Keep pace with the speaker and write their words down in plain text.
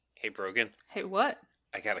Hey Brogan, Hey, what?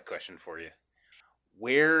 I got a question for you.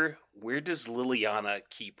 Where does Liliana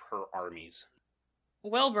keep her armies?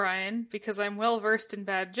 Well, Brian, because I'm well versed in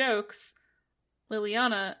bad jokes,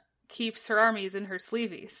 Liliana keeps her armies in her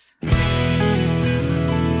sleeveys.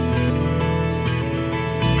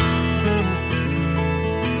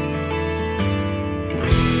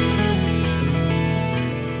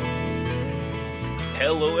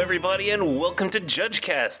 Hello everybody and welcome to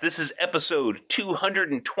JudgeCast. This is episode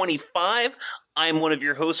 225. I'm one of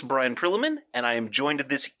your hosts, Brian Prilliman, and I am joined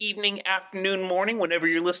this evening, afternoon, morning, whenever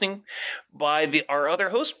you're listening, by our other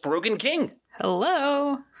host, Brogan King.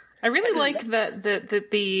 Hello. I really like that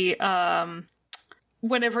the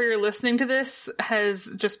whenever you're listening to this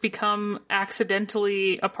has just become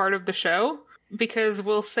accidentally a part of the show, because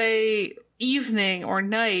we'll say evening or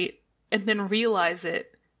night and then realize it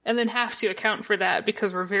and then have to account for that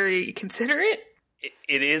because we're very considerate.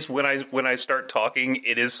 It is when I start talking,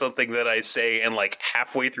 it is something that I say, and like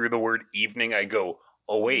halfway through the word evening, I go,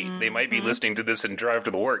 oh wait, they might be listening to this and drive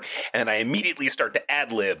to the work, and I immediately start to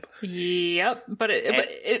ad-lib. Yep, but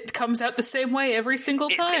it comes out the same way every single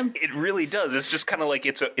time. It really does. It's just kind of like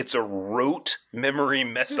it's a rote memory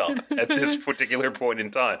mess up at this particular point in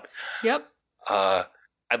time. Yep.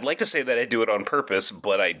 I'd like to say that I do it on purpose,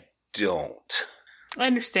 but I don't. I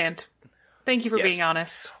understand. Thank you for being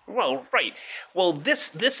honest. Well, right. Well,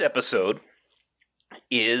 this episode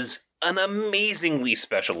is an amazingly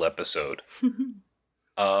special episode. It's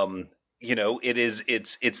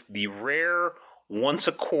the rare once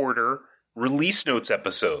a quarter release notes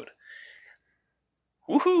episode.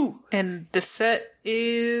 Woohoo! And the set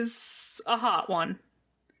is a hot one.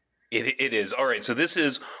 It is. All right, so this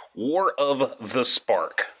is War of the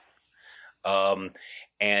Spark.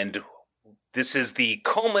 And this is the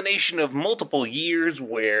culmination of multiple years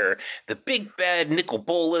where the big bad Nicol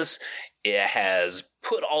Bolas has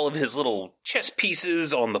put all of his little chess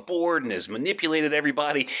pieces on the board and has manipulated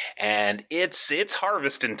everybody, and it's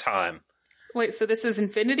harvesting time. Wait, so this is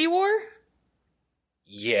Infinity War?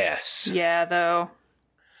 Yes. Yeah, though.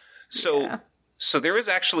 So there is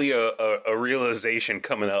actually a realization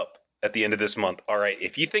coming up at the end of this month. All right,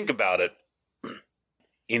 if you think about it,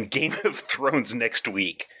 in Game of Thrones next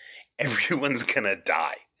week, everyone's gonna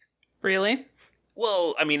die. Really?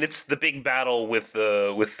 Well, I mean, it's the big battle with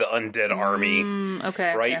the undead army.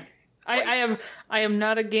 Okay. Right? Okay. I am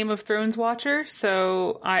not a Game of Thrones watcher,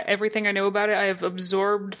 so everything I know about it I have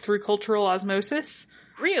absorbed through cultural osmosis.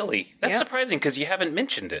 Really? That's surprising because you haven't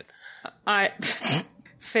mentioned it.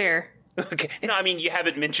 Fair. Okay. No, I mean, you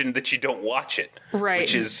haven't mentioned that you don't watch it. Right.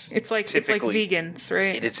 Which is it's like vegans,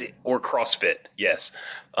 right? Or CrossFit, yes.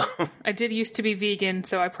 I did used to be vegan,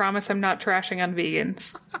 so I promise I'm not trashing on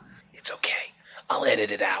vegans. It's okay. I'll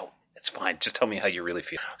edit it out. It's fine. Just tell me how you really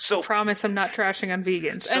feel. So I promise I'm not trashing on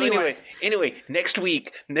vegans. So anyway, next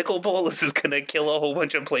week, Nicol Bolas is going to kill a whole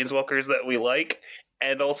bunch of planeswalkers that we like,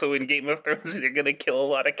 and also in Game of Thrones, they're going to kill a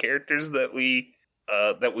lot of characters that we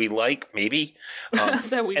like, maybe.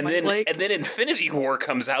 That we might like. And then Infinity War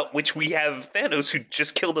comes out, which we have Thanos, who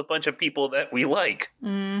just killed a bunch of people that we like.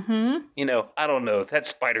 Mm-hmm. You know, I don't know. That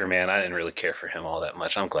Spider-Man, I didn't really care for him all that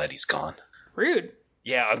much. I'm glad he's gone. Rude.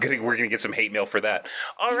 Yeah, we're gonna get some hate mail for that.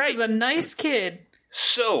 All right. He's a nice kid.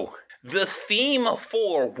 So, the theme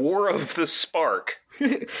for War of the Spark,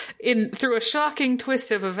 through a shocking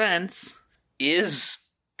twist of events, is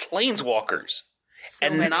planeswalkers.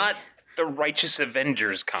 Not the Righteous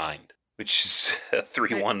Avengers kind, which is a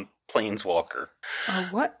 3/1 planeswalker.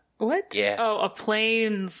 What? What? Yeah. Oh, a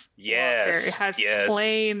planeswalker. Yes. It has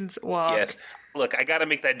planeswalk. Yes. Look, I gotta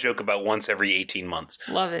make that joke about once every 18 months.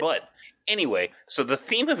 Love it. But anyway, so the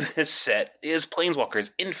theme of this set is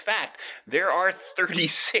planeswalkers. In fact, there are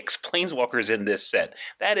 36 planeswalkers in this set.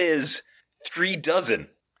 That is 36.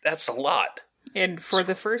 That's a lot. And for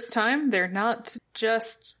the first time, they're not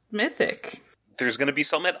just mythic. There's going to be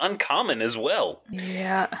some at uncommon as well.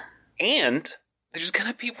 Yeah. And there's going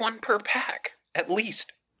to be one per pack, at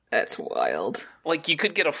least. That's wild. Like, you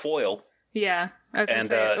could get a foil. Yeah. I was going to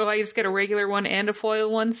say, I just get a regular one and a foil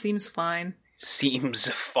one seems fine. Seems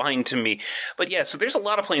fine to me. But yeah, so there's a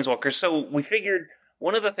lot of planeswalkers. So we figured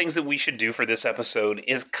one of the things that we should do for this episode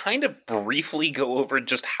is kind of briefly go over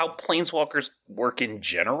just how planeswalkers work in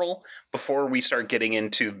general before we start getting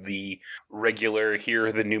into the regular, here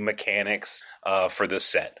are the new mechanics for this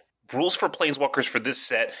set. Rules for planeswalkers for this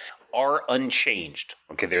set are unchanged.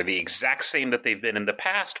 Okay, they're the exact same that they've been in the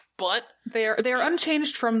past, but they are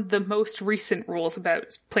unchanged from the most recent rules about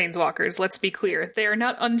planeswalkers. Let's be clear. They are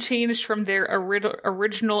not unchanged from their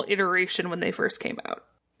original iteration when they first came out.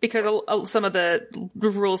 Because some of the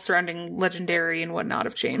rules surrounding Legendary and whatnot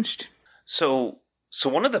have changed. So So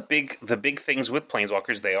one of the big things with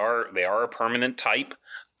planeswalkers, they are a permanent type.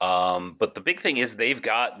 But the big thing is they've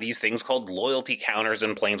got these things called loyalty counters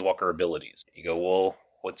and planeswalker abilities. You go, well,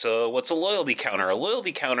 what's a loyalty counter? A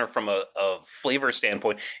loyalty counter from a flavor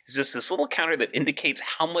standpoint is just this little counter that indicates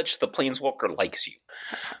how much the planeswalker likes you.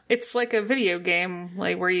 It's like a video game,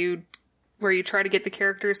 like where you try to get the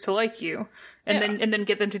characters to like you, and then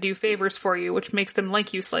get them to do favors for you, which makes them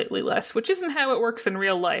like you slightly less, which isn't how it works in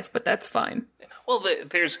real life, but that's fine. Well,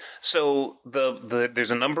 there's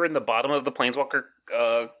a number in the bottom of the planeswalker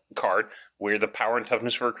card where the power and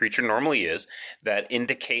toughness for a creature normally is that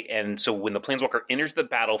indicate, and so when the planeswalker enters the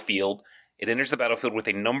battlefield, it enters the battlefield with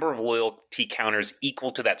a number of loyalty counters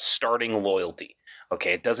equal to that starting loyalty.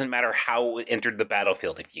 Okay, it doesn't matter how it entered the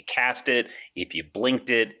battlefield. If you cast it, if you blinked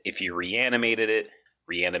it, if you reanimated it,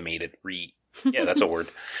 yeah, that's a word.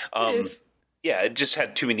 It is. Yeah, it just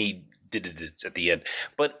had too many did at the end.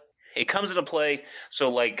 But it comes into play, so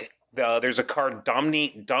like there's a card,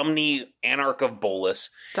 Domni Anarch of Bolas.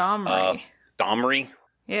 Domri.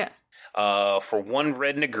 Yeah. For 1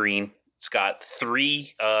 red and a green. It's got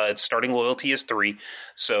 3, its starting loyalty is 3,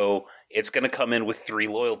 so it's going to come in with 3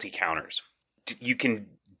 loyalty counters. You can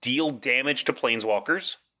deal damage to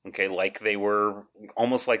planeswalkers, okay,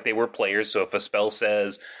 almost like they were players, so if a spell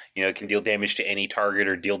says, it can deal damage to any target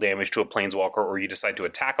or deal damage to a planeswalker, or you decide to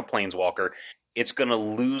attack a planeswalker, it's going to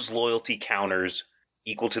lose loyalty counters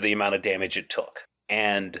equal to the amount of damage it took.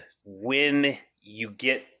 And when you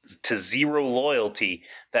get to 0 loyalty,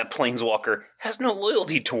 that planeswalker has no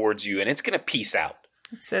loyalty towards you, and it's going to peace out.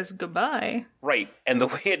 It says goodbye. Right, and the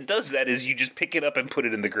way it does that is you just pick it up and put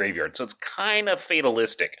it in the graveyard. So it's kind of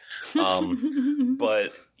fatalistic.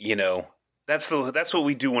 But, that's what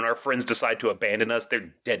we do when our friends decide to abandon us.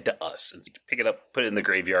 They're dead to us. And so you pick it up, put it in the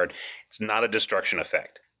graveyard. It's not a destruction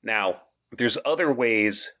effect. Now, there's other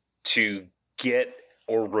ways to get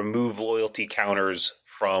or remove loyalty counters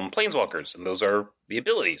from planeswalkers, and those are the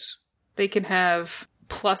abilities. They can have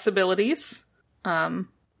plus abilities,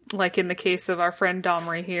 like in the case of our friend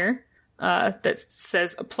Domri here, that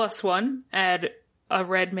says a +1, add a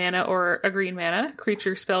red mana or a green mana.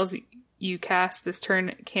 Creature spells you cast this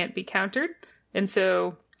turn can't be countered. And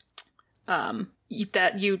so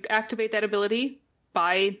that you activate that ability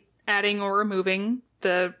by adding or removing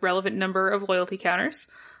the relevant number of loyalty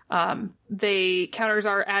counters. The counters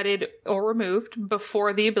are added or removed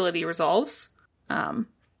before the ability resolves.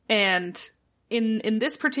 And in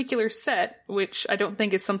this particular set, which I don't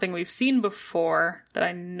think is something we've seen before that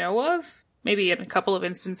I know of, maybe in a couple of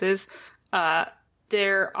instances,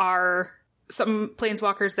 there are some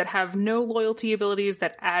planeswalkers that have no loyalty abilities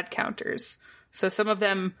that add counters. So some of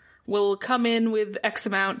them will come in with X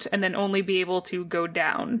amount and then only be able to go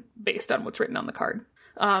down based on what's written on the card.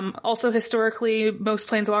 Also, historically, most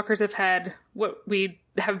planeswalkers have had what we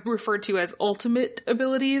have referred to as ultimate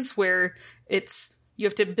abilities, where you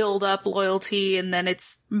have to build up loyalty and then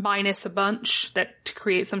it's minus a bunch to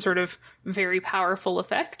create some sort of very powerful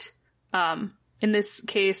effect. In this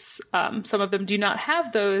case, some of them do not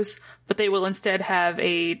have those, but they will instead have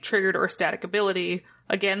a triggered or static ability.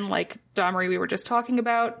 Again, like Domri we were just talking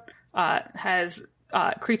about, has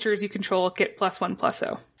creatures you control get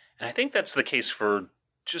 +1/+0. And I think that's the case for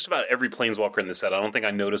just about every planeswalker in the set. I don't think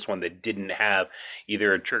I noticed one that didn't have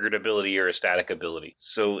either a triggered ability or a static ability.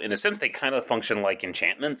 So in a sense, they kind of function like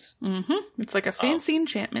enchantments. Mm-hmm. It's like a fancy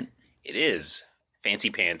enchantment. It is.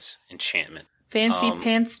 Fancy pants enchantment. Fancy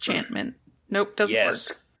pants enchantment. Nope, doesn't work.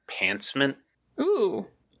 Pantsment. Ooh,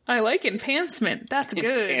 I like enhancement. That's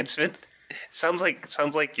good. Enhancement. Sounds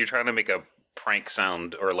like you're trying to make a prank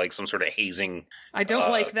sound or like some sort of hazing. I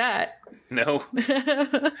don't like that. No.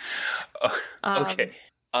 Okay.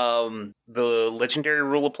 The legendary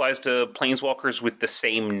rule applies to planeswalkers with the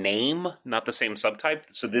same name, not the same subtype.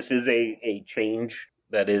 So this is a change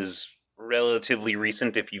that is relatively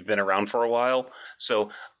recent if you've been around for a while.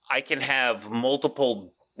 So I can have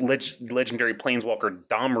multiple legendary planeswalker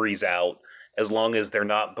Domris out as long as they're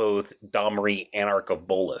not both Domri Anarch of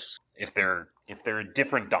Bolas. If they're a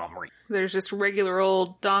different Domri. There's just regular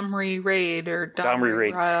old Domri Raid or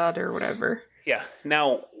Domri Rod or whatever. Yeah.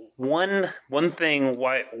 Now, one of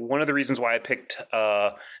the reasons why I picked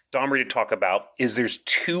Domri to talk about is there's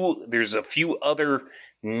a few other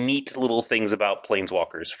neat little things about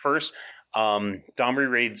planeswalkers. First, Domri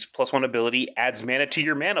Raid's +1 ability adds mana to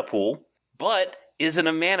your mana pool, but isn't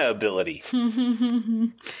a mana ability.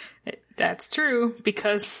 That's true,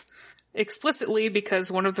 because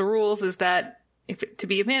one of the rules is that to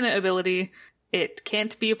be a mana ability, it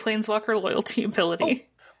can't be a planeswalker loyalty ability. Oh,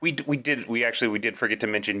 we did forget to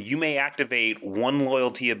mention, you may activate one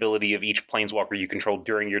loyalty ability of each planeswalker you control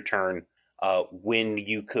during your turn, when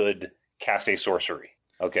you could cast a sorcery.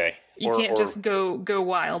 Okay, You can't just go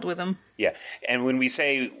wild with them. Yeah, and when we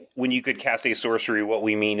say when you could cast a sorcery, what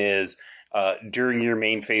we mean is during your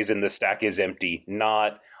main phase and the stack is empty.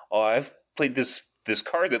 Not, oh, I've played this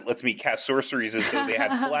card that lets me cast sorceries as though they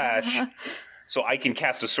had flash, so I can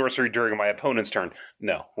cast a sorcery during my opponent's turn.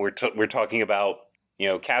 No, we're talking about,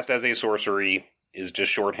 cast as a sorcery is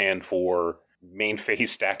just shorthand for main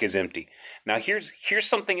phase stack is empty. Now here's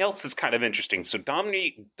something else that's kind of interesting. So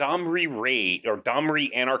Domri Raid or Domri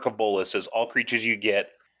Anarch of Bolas says all creatures you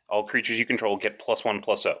control get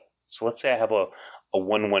 +1/+0. So let's say I have a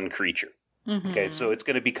 1/1 creature. Mm-hmm. Okay, so it's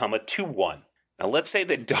going to become a 2/1. Now let's say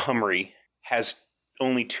that Domri has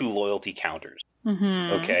only 2 loyalty counters.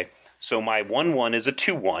 Mm-hmm. Okay, so my 1/1 is a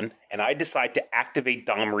 2/1, and I decide to activate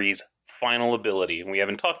Domri's final ability, and we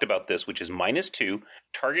haven't talked about this, which is -2.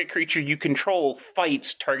 Target creature you control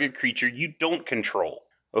fights target creature you don't control.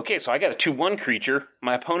 Okay, so I got a 2/1 creature.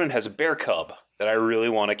 My opponent has a bear cub that I really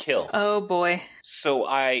want to kill. Oh boy. So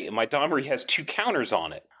my Domri has 2 counters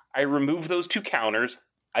on it. I remove those 2 counters.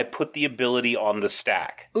 I put the ability on the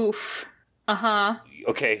stack. Oof. Uh-huh.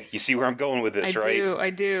 Okay, you see where I'm going with this, right? I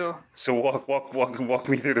do. So walk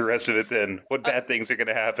me through the rest of it then. What bad things are going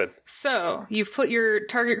to happen? So, you've put your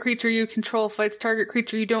target creature you control fights target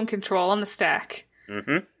creature you don't control on the stack.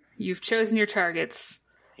 Mm-hmm. You've chosen your targets.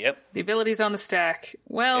 Yep. The ability's on the stack.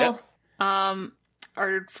 Well,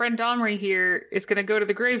 our friend Domri here is going to go to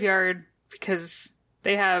the graveyard because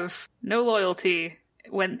they have no loyalty.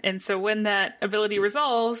 So when that ability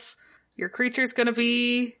resolves, your creature's going to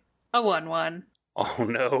be a 1/1. Oh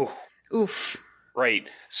no. Oof. Right.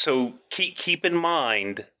 So keep in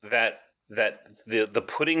mind that the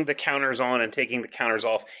putting the counters on and taking the counters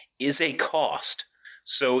off is a cost.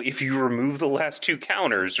 So if you remove the last 2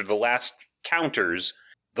 counters or the last counters,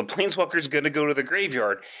 the Planeswalker's going to go to the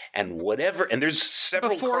graveyard, and there's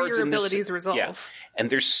several before cards your in this abilities resolve. Yeah, and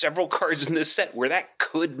there's several cards in this set where that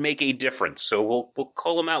could make a difference. So we'll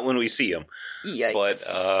call them out when we see them. Yikes.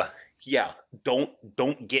 But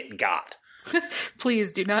don't get got.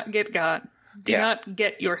 Please do not get got. Do not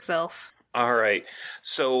get yourself. All right.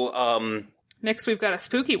 So next we've got a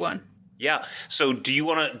spooky one. Yeah. So do you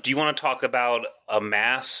want to talk about a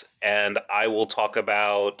mass, and I will talk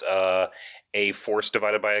about a force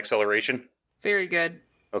divided by acceleration? Very good.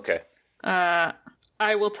 Okay.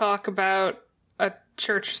 I will talk about a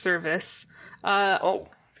church service.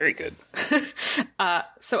 Very good.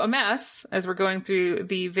 So a mass, as we're going through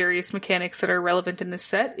the various mechanics that are relevant in this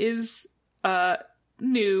set, is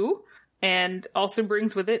new and also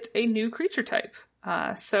brings with it a new creature type.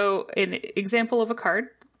 So an example of a card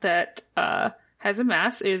that has a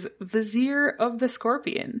mass is Vizier of the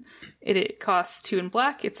Scorpion. It costs 2 in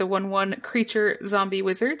black. It's a 1/1 creature zombie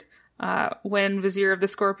wizard. When Vizier of the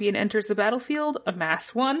Scorpion enters the battlefield,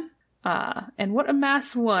 amass 1. And what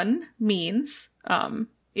amass 1 means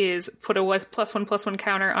is put a +1/+1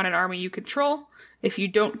 counter on an army you control. If you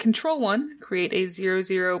don't control one, create a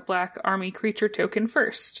 0/0 black army creature token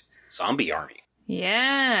first. Zombie army.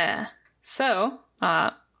 Yeah. So,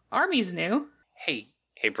 army's new. Hey,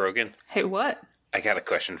 Brogan. Hey, what? I got a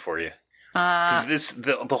question for you. Because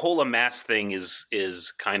the whole amass thing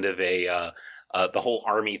is kind of the whole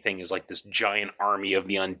army thing is like this giant army of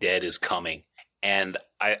the undead is coming, and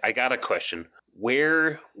I got a question.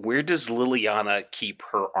 Where does Liliana keep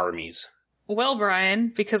her armies? Well, Brian,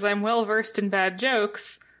 because I'm well versed in bad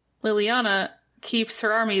jokes, Liliana keeps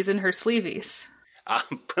her armies in her sleeveys.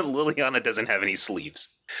 But Liliana doesn't have any sleeves,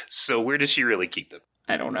 so where does she really keep them?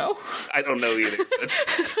 I don't know. I don't know either.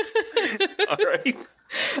 All right.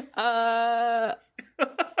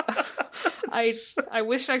 I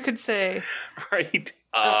wish I could say. Right.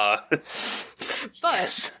 But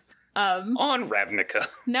yes. On Ravnica.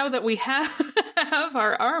 Now that we have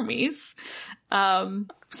our armies, a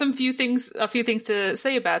few things to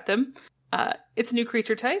say about them. It's a new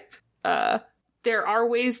creature type. There are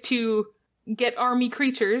ways to get army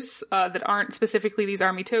creatures that aren't specifically these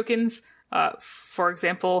army tokens. For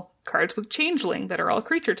example, cards with Changeling that are all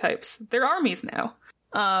creature types. They're armies now.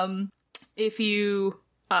 If you,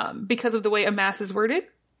 because of the way amass is worded,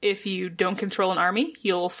 if you don't control an army,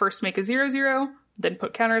 you'll first make a 0/0, then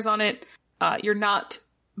put counters on it. You're not,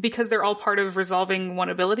 because they're all part of resolving one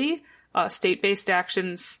ability, state-based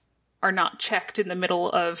actions are not checked in the middle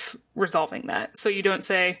of resolving that. So you don't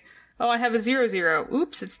say, oh, I have a 0/0.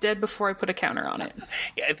 Oops, it's dead before I put a counter on it.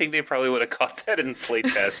 Yeah, I think they probably would have caught that in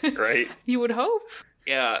playtest, right? You would hope.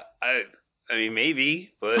 Yeah, I mean,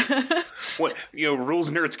 maybe, but rules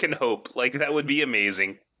nerds can hope. Like, that would be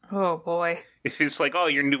amazing. Oh boy! It's like,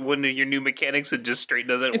 one of your new mechanics, it just straight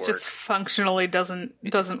doesn't work. It just functionally doesn't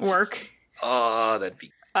work. Oh, that'd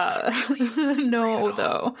be... No,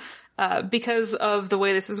 though. Because of the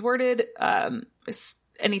way this is worded,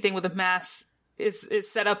 anything with a mass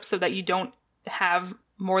is set up so that you don't have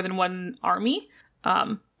more than one army.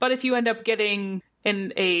 But if you end up getting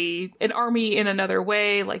an army in another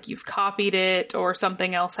way, like you've copied it or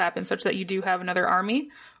something else happens such that you do have another army,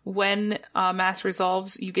 when mass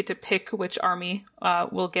resolves, you get to pick which army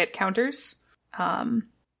will get counters.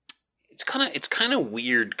 It's kind of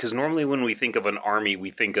weird because normally when we think of an army,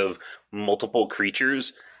 we think of multiple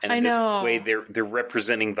creatures, and in this way they're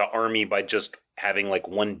representing the army by just having like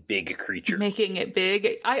one big creature, making it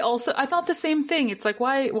big. I thought the same thing. It's like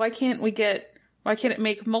why can't it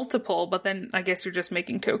make multiple? But then I guess you're just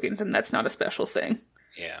making tokens, and that's not a special thing.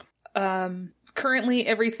 Yeah. Currently,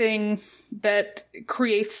 everything that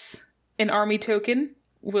creates an army token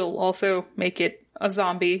will also make it a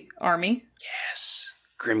zombie army. Yes.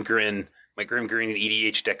 Grimgrin. My Grimgrin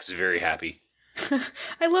EDH deck is very happy.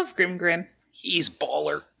 I love Grimgrin. He's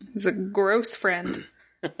baller. He's a gross friend.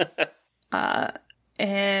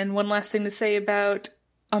 And one last thing to say about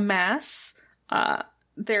a mass.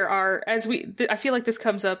 There are, I feel like this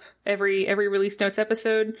comes up every release notes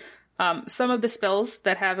episode. Some of the spells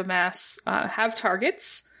that have a mass have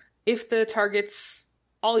targets. If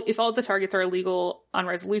all of the targets are illegal on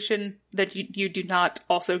resolution, that you do not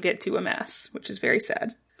also get to amass, which is very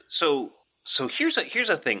sad. So here's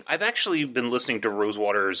a thing. I've actually been listening to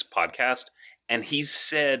Rosewater's podcast, and he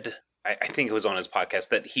said, I think it was on his podcast,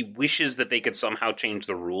 that he wishes that they could somehow change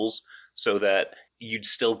the rules so that you'd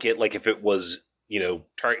still get, like, if it was,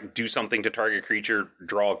 do something to target creature,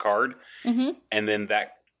 draw a card, and then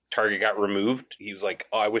that target got removed. He was like,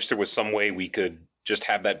 oh, I wish there was some way we could just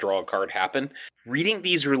have that draw a card happen. Reading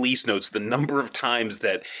these release notes, the number of times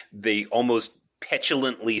that they almost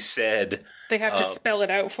petulantly said they have to spell it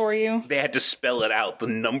out for you. They had to spell it out. The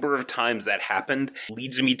number of times that happened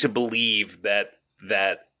leads me to believe that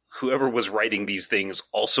whoever was writing these things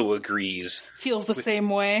also agrees. Feels the same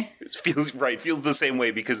way. Feels the same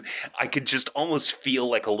way, because I could just almost feel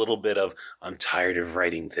like a little bit of, I'm tired of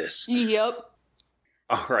writing this. Yep.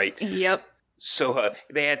 All right. Yep. So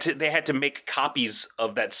they had to make copies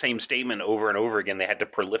of that same statement over and over again. They had to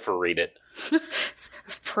proliferate it.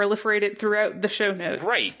 Proliferate it throughout the show notes.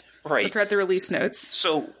 Right. Throughout the release notes.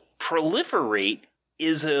 So proliferate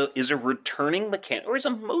is a returning mechanic, or is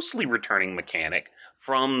a mostly returning mechanic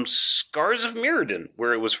from Scars of Mirrodin,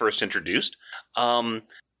 where it was first introduced. And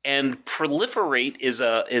proliferate is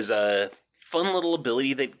a fun little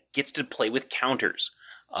ability that gets to play with counters.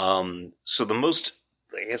 So the most,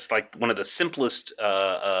 I guess, like one of the simplest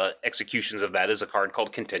executions of that is a card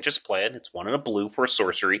called Contentious Plan. It's 1 and a blue for a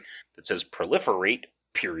sorcery that says proliferate,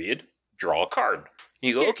 period, draw a card. And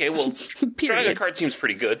you go, okay, well, drawing a card seems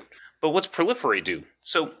pretty good, but what's proliferate do?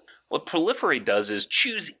 So what proliferate does is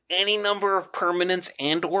choose any number of permanents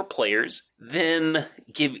and or players, then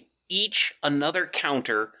give each another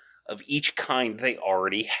counter of each kind they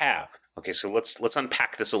already have. Okay, so let's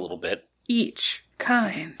unpack this a little bit. Each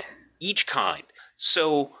kind.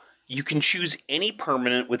 So you can choose any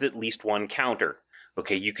permanent with at least one counter.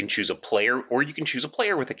 Okay, you can choose a player, or you can choose a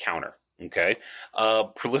player with a counter. Okay,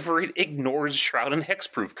 proliferate ignores Shroud and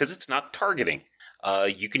Hexproof because it's not targeting.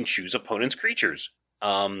 You can choose opponent's creatures.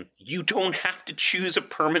 You don't have to choose a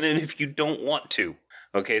permanent if you don't want to.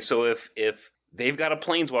 Okay, so if they've got a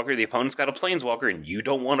Planeswalker, the opponent's got a Planeswalker, and you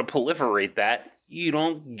don't want to proliferate that, you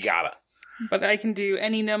don't gotta. But I can do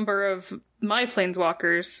any number of my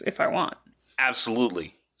Planeswalkers if I want.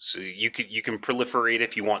 Absolutely. So you can proliferate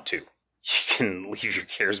if you want to. You can leave your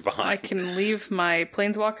cares behind. I can leave my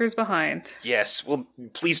Planeswalkers behind. Yes. Well,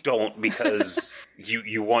 please don't, because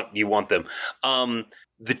you want them.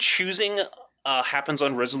 The choosing happens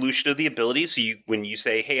on resolution of the ability. So when you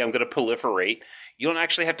say, "Hey, I'm going to proliferate," you don't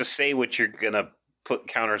actually have to say what you're going to put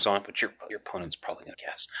counters on, but your opponent's probably going to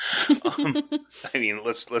guess. I mean,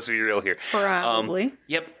 let's be real here. Probably.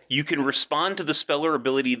 Yep. You can respond to the spell or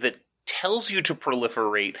ability that tells you to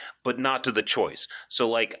proliferate, but not to the choice. So,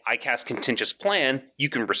 like, I cast Contentious Plan, you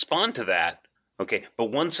can respond to that, okay? But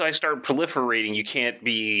once I start proliferating, you can't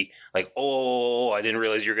be like, oh, I didn't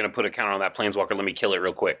realize you were going to put a counter on that Planeswalker, let me kill it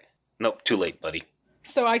real quick. Nope, too late, buddy.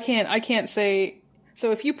 So I can't say,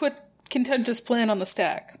 so if you put Contentious Plan on the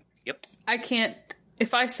stack, yep. I can't,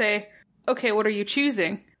 if I say, okay, what are you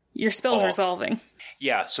choosing? Your spell's resolving.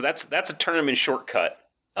 Yeah, so that's a tournament shortcut.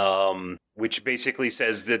 Which basically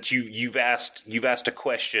says that you've asked a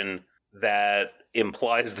question that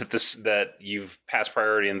implies that you've passed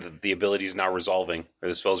priority and that the ability is now resolving, or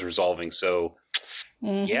the spell's resolving. So,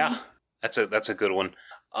 yeah, that's a good one.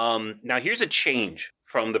 Now here's a change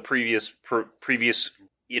from the previous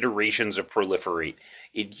iterations of Proliferate.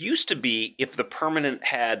 It used to be if the permanent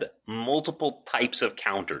had multiple types of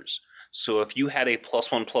counters. So if you had a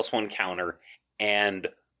 +1/+1 counter and,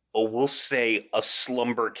 we'll say, a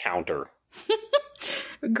slumber counter.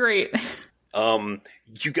 Great.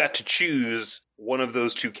 You got to choose one of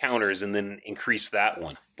those two counters and then increase that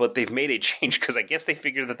one. But they've made a change because I guess they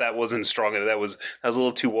figured that wasn't strong enough. That was a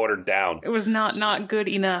little too watered down. It was not good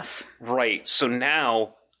enough. Right. So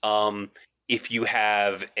now, if you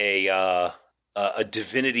have a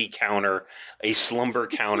divinity counter, a slumber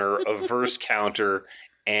counter, a verse counter,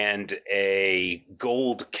 and a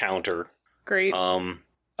gold counter, great.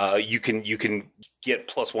 You can get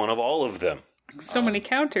 +1 of all of them. So many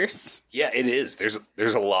counters. Yeah, it is. There's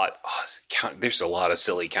a lot. There's a lot of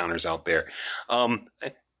silly counters out there.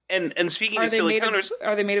 And speaking of silly counters,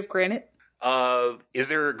 are they made of granite? Is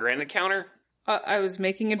there a granite counter? I was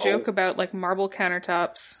making a joke about like marble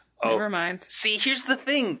countertops. Never mind. See, here's the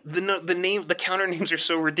thing: the counter names are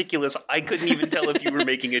so ridiculous. I couldn't even tell if you were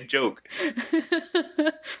making a joke.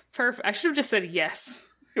 Perfect. I should have just said yes.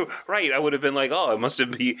 Right, I would have been like, "Oh, it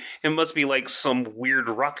must be like some weird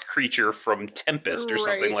rock creature from Tempest or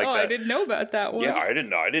something like that." I didn't know about that one. Yeah, I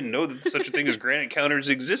didn't know that such a thing as granite counters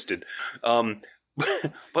existed.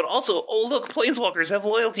 But also, look, planeswalkers have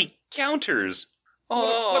loyalty counters.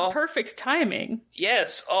 What perfect timing.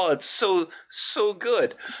 Yes. Oh, it's so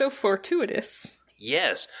good. So fortuitous.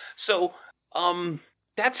 Yes. So,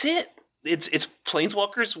 that's it. It's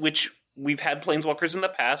planeswalkers, which we've had planeswalkers in the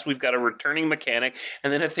past. We've got a returning mechanic,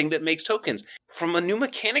 and then a thing that makes tokens. From a new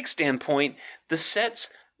mechanic standpoint, the set's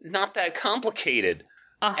not that complicated.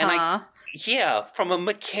 And from a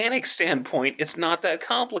mechanic standpoint, it's not that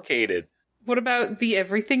complicated. What about the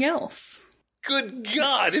everything else? Good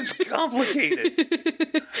God, it's complicated.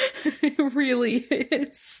 It really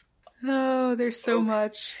is. Oh, there's so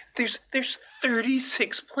much. There's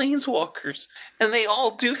 36 planeswalkers, and they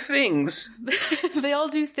all do things. They all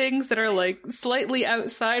do things that are like slightly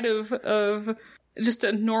outside of just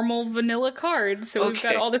a normal vanilla card. So we've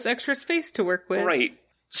got all this extra space to work with. Right.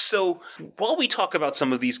 So while we talk about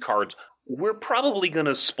some of these cards, we're probably going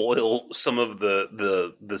to spoil some of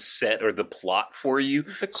the set or the plot for you.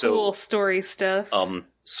 The cool story stuff.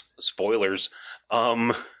 Spoilers.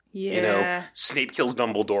 Snape kills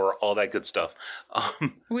Dumbledore, all that good stuff.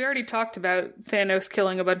 We already talked about Thanos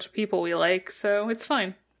killing a bunch of people we like, so it's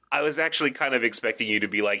fine. I was actually kind of expecting you to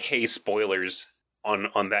be like, hey, spoilers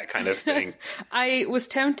on that kind of thing. I was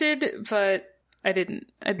tempted, but I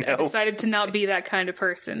didn't. I decided to not be that kind of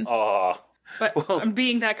person. Aw. But I'm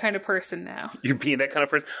being that kind of person now. You're being that kind of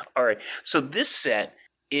person? All right. So this set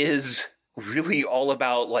is really all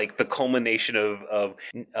about like the culmination of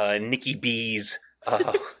Nikki B's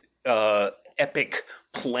epic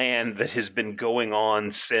plan that has been going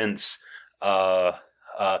on since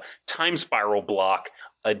Time Spiral Block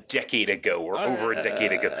a decade ago or over a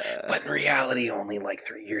decade ago. But in reality, only like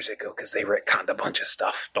 3 years ago because they retconned a bunch of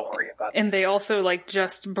stuff. Don't worry about it. And they also like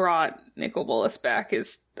just brought Nicol Bolas back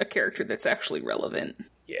as a character that's actually relevant.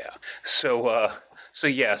 Yeah. So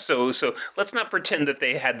let's not pretend that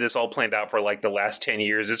they had this all planned out for like the last 10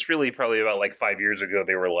 years. It's really probably about like 5 years ago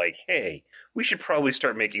they were like, hey, we should probably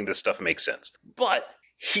start making this stuff make sense. But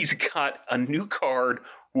he's got a new card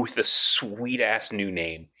with a sweet-ass new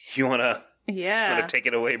name. You want to take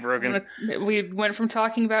it away, Brogan? We went from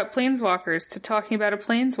talking about planeswalkers to talking about a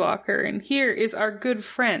planeswalker, and here is our good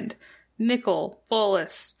friend, Nicol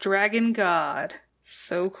Bolas, Dragon God.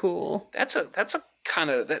 So cool. That's a kind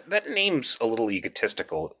of that name's a little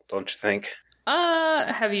egotistical, don't you think?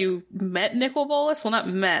 Have you met Nicol Bolas? Well, not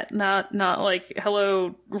met, not like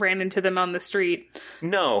hello, ran into them on the street.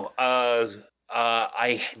 No,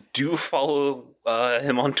 I do follow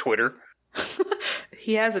him on Twitter.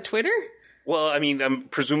 He has a Twitter? Well, I mean,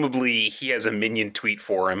 presumably he has a minion tweet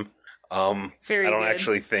for him. Very I don't good.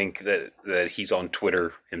 actually think that he's on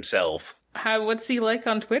Twitter himself. What's he like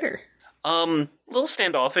on Twitter? A little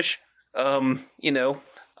standoffish. A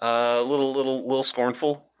little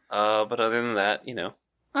scornful. But other than that,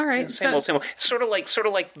 All right. Same old. Sort of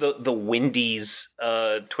like the Wendy's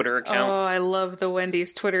Twitter account. Oh, I love the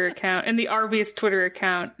Wendy's Twitter account and the Arby's Twitter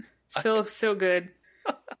account. So good.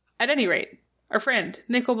 At any rate, our friend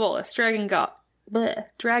Nicol Bolas, Dragon God,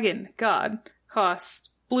 costs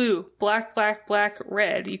blue, black,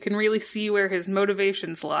 red. You can really see where his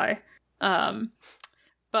motivations lie.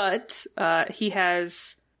 But he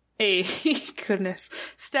has a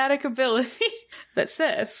static ability that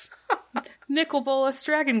says Nicol Bolas,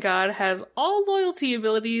 Dragon God, has all loyalty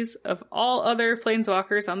abilities of all other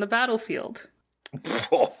planeswalkers on the battlefield.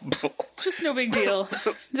 Just no big deal.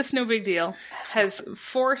 Just no big deal. Has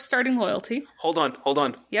 4 starting loyalty. Hold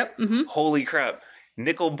on. Yep. Holy crap.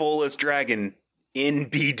 Nicol Bolas Dragon in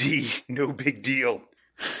BD. No big deal.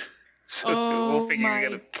 So we'll figure.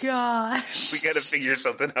 My gosh. We gotta figure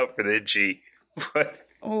something out for the G. But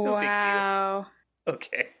no wow. big deal.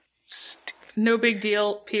 Okay. No big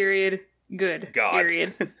deal. Period. Good. God.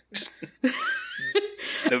 Period.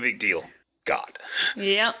 No big deal. God.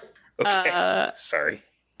 Yep. Okay. Sorry.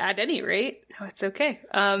 At any rate, no, it's okay.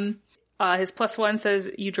 His +1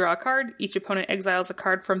 says you draw a card. Each opponent exiles a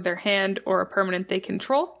card from their hand or a permanent they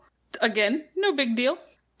control. Again, no big deal.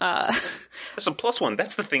 That's a +1.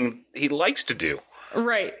 That's the thing he likes to do.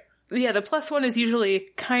 Right. Yeah, the +1 is usually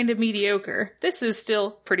kind of mediocre. This is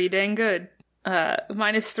still pretty dang good.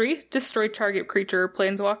 -3, destroy target creature or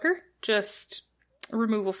planeswalker. Just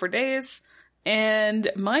removal for days. And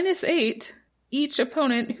 -8, each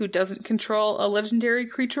opponent who doesn't control a legendary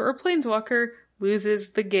creature or planeswalker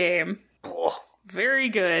loses the game. Oh. Very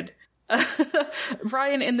good.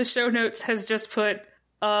 Ryan in the show notes has just put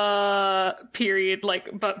period, like,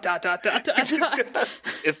 but ...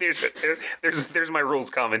 If there's my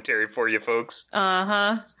rules commentary for you folks.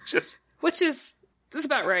 Which is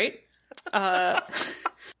about right.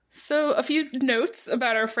 So a few notes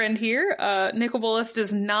about our friend here. Nicol Bolas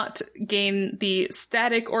does not gain the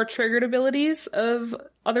static or triggered abilities of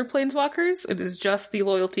other planeswalkers. It is just the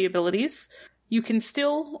loyalty abilities. You can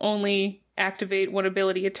still only activate one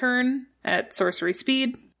ability a turn at sorcery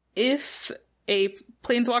speed. If a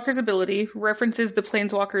planeswalker's ability references the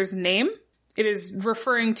planeswalker's name, it is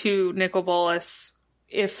referring to Nicol Bolas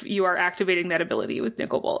if you are activating that ability with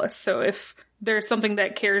Nicol Bolas. So if there's something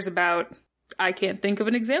that cares about, I can't think of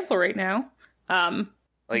an example right now.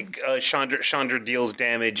 Chandra deals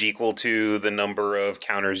damage equal to the number of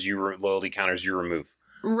loyalty counters you remove.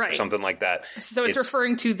 Right. Or something like that. So it's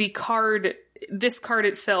referring to the card, this card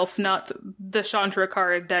itself, not the Chandra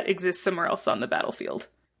card that exists somewhere else on the battlefield.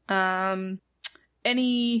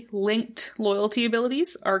 Any linked loyalty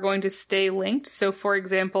abilities are going to stay linked. So, for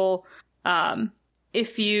example,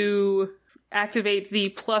 if you activate the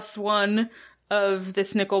 +1 of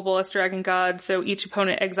this Nicol Bolas Dragon God, so each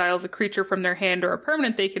opponent exiles a creature from their hand or a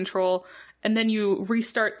permanent they control, and then you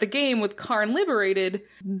restart the game with Karn Liberated,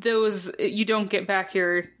 those, you don't get back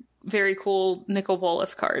your very cool Nicol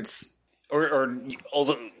Bolas cards. Or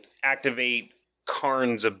activate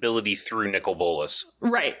Karn's ability through Nicol Bolas.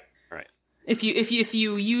 Right. If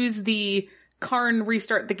you use the Karn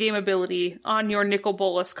restart the game ability on your Nicol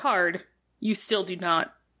Bolas card, you still do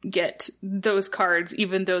not get those cards,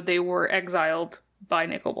 even though they were exiled by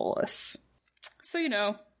Nicol Bolas. So,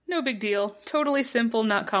 no big deal. Totally simple,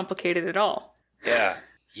 not complicated at all. Yeah.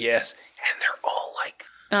 Yes. And they're all like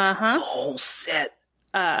the whole set.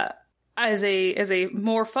 As a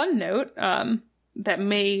more fun note, that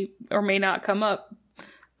may or may not come up,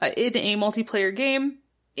 in a multiplayer game,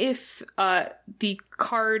 if the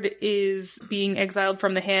card is being exiled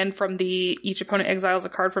from the hand each opponent exiles a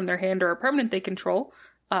card from their hand or a permanent they control,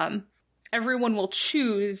 everyone will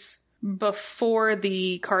choose before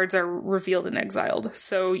the cards are revealed and exiled.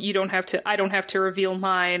 So I don't have to reveal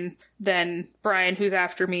mine, then Brian, who's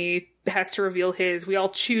after me, has to reveal his. We all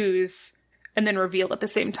choose and then reveal at the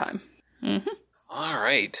same time. Mm-hmm. All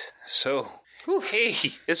right. So, oof. Hey,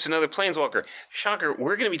 it's another Planeswalker. Shocker,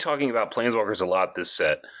 we're going to be talking about Planeswalkers a lot this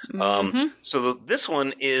set. So this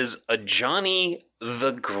one is Ajani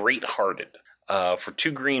the Great-Hearted. For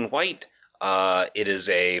 2 green white, it is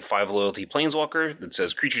a 5 loyalty Planeswalker that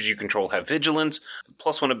says creatures you control have vigilance.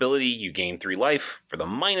 +1 ability, you gain 3 life. For the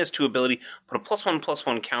 -2 ability, put a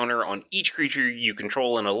 +1/+1 counter on each creature you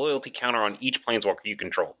control and a loyalty counter on each Planeswalker you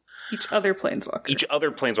control. Each other Planeswalker. Each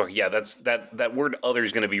other Planeswalker. Yeah, that word other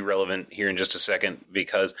is going to be relevant here in just a second,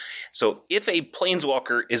 because so if a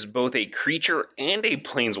Planeswalker is both a creature and a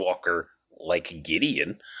Planeswalker, like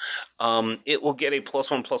Gideon, it will get a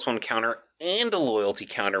 +1/+1 counter and a loyalty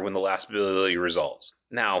counter when the last ability resolves.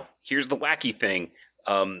 Now, here's the wacky thing.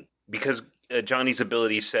 Because Johnny's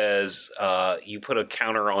ability says you put a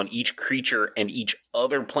counter on each creature and each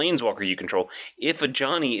other Planeswalker you control, if a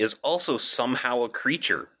Johnny is also somehow a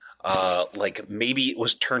creature, like maybe it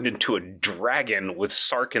was turned into a dragon with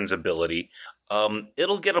Sarkhan's ability,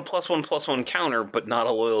 it'll get a +1/+1 counter, but not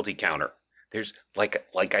a loyalty counter. There's, like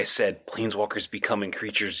I said, Planeswalkers becoming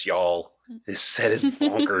creatures, y'all. This set is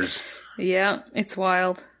bonkers. Yeah, it's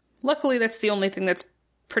wild. Luckily, that's the only thing that's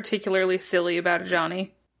particularly silly about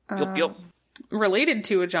Ajani. Yep. Related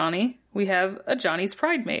to Ajani, we have Ajani's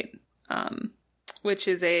Pridemate, which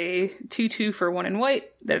is a 2/2 for 1 in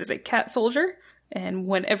white that is a cat soldier. And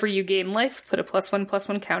whenever you gain life, put a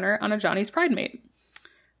 +1/+1 counter on a Johnny's Pridemate.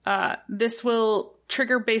 This will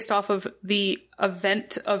trigger based off of the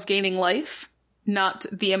event of gaining life, not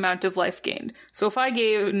the amount of life gained. So if I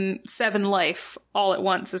gain 7 life all at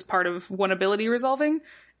once as part of one ability resolving,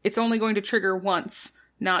 it's only going to trigger once,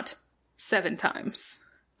 not 7 times.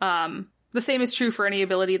 The same is true for any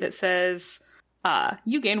ability that says,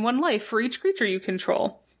 you gain 1 life for each creature you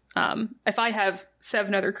control. If I have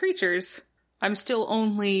 7 other creatures, I'm still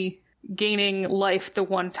only gaining life the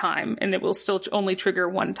one time, and it will still only trigger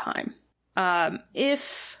 1 time.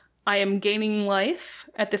 If I am gaining life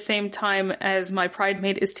at the same time as my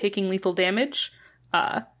Pridemate is taking lethal damage,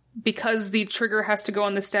 because the trigger has to go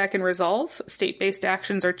on the stack and resolve, state-based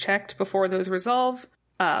actions are checked before those resolve,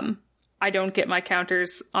 I don't get my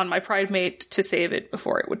counters on my Pridemate to save it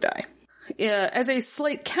before it would die. As a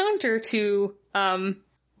slight counter to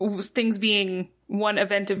things being one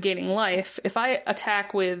event of gaining life, if I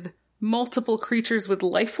attack with multiple creatures with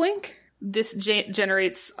lifelink, this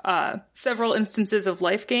generates several instances of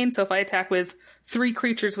life gain. So if I attack with 3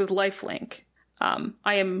 creatures with lifelink,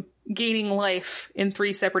 I am gaining life in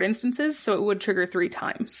 3 separate instances, so it would trigger 3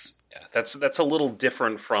 times. Yeah, that's a little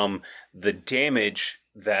different from the damage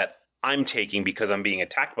that I'm taking because I'm being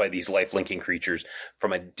attacked by these life-linking creatures.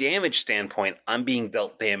 From a damage standpoint, I'm being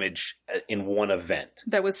dealt damage in one event.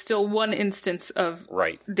 That was still one instance of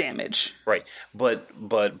damage. Right. But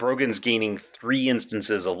Brogan's gaining 3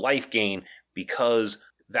 instances of life gain because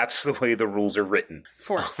that's the way the rules are written.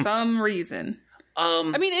 For some reason.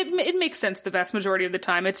 I mean, it makes sense the vast majority of the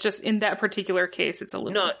time. It's just in that particular case, it's a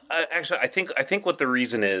little... No, actually, I think what the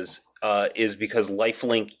reason is because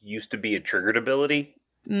lifelink used to be a triggered ability.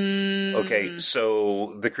 Okay,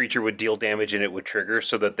 so the creature would deal damage and it would trigger,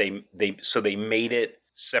 so that they made it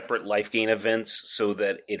separate life gain events so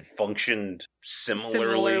that it functioned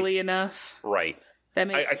similarly enough. Right. That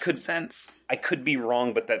makes sense. I could be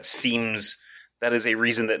wrong, but that is a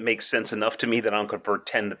reason that makes sense enough to me that I'm going to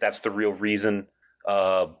pretend that that's the real reason.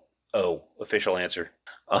 Official answer.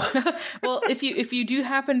 Well, if you do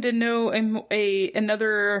happen to know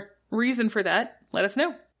another reason for that, let us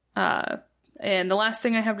know. And the last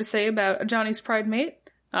thing I have to say about Johnny's Pridemate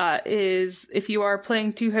is if you are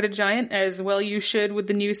playing Two-Headed Giant, as well you should with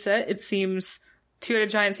the new set, it seems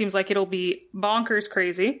Two-Headed Giant seems like it'll be bonkers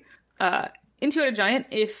crazy. In Two-Headed Giant,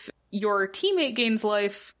 if your teammate gains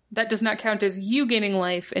life, that does not count as you gaining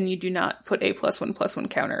life, and you do not put a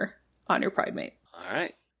 +1/+1 counter on your Pridemate. All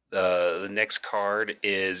right. The next card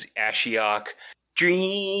is Ashiok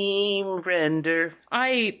Dream Render.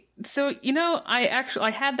 I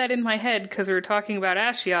had that in my head because we were talking about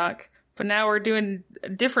Ashiok, but now we're doing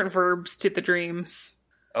different verbs to the dreams.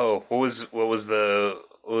 Oh, what was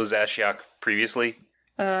Ashiok previously?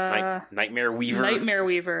 Nightmare Weaver. Nightmare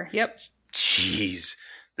Weaver. Yep. Jeez,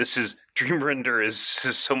 Dream Render is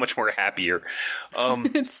so much more happier.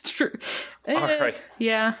 It's true. All right.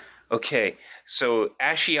 Yeah. Okay, so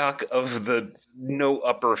Ashiok of the no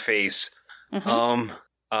upper face.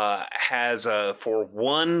 Has for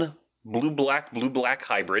 1 blue-black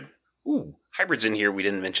hybrid. Ooh, hybrid's in here. We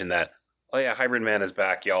didn't mention that. Oh yeah, Hybrid Man is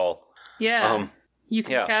back, y'all. Yeah. You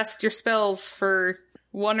can cast your spells for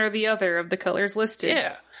one or the other of the colors listed.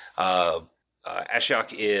 Yeah.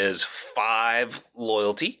 Ashiok is 5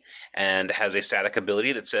 loyalty and has a static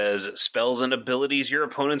ability that says spells and abilities your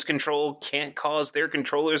opponents control can't cause their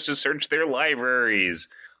controllers to search their libraries.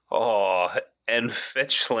 Oh, and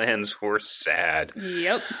fetch lands were sad.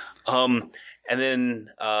 Yep. And then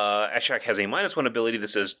Ashiok has a -1 ability that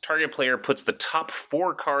says target player puts the top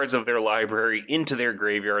 4 cards of their library into their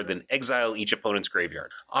graveyard, then exile each opponent's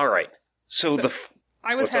graveyard. All right. So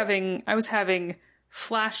I was having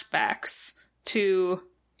flashbacks to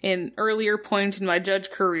an earlier point in my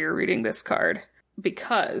judge career reading this card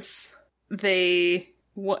because I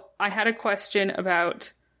had a question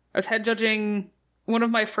about, I was head judging one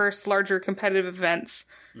of my first larger competitive events,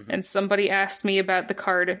 and somebody asked me about the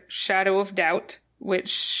card Shadow of Doubt,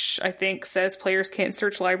 which I think says players can't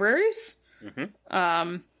search libraries.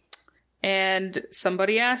 And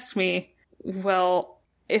somebody asked me, well,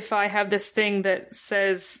 if I have this thing that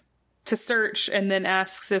says to search and then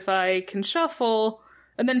asks if I can shuffle,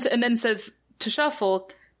 and then says to shuffle,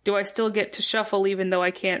 do I still get to shuffle even though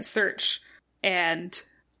I can't search? And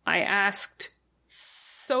I asked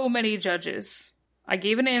so many judges. I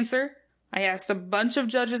gave an answer. I asked a bunch of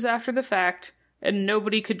judges after the fact, and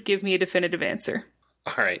nobody could give me a definitive answer.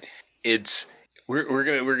 All right, we're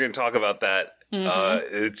gonna talk about that.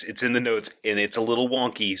 It's in the notes, and it's a little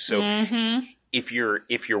wonky. So if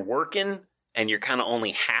you're working and you're kind of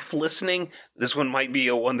only half listening, this one might be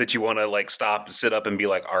a one that you want to like stop, sit up, and be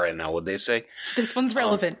like, all right, now what'd they say? This one's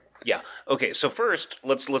relevant. Yeah. Okay. So first,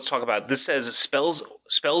 let's talk about this. Says spells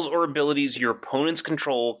or abilities your opponents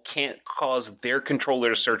control can't cause their controller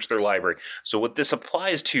to search their library. So what this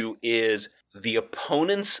applies to is the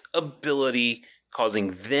opponent's ability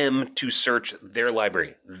causing them to search their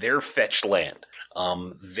library, their fetched land,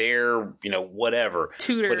 their whatever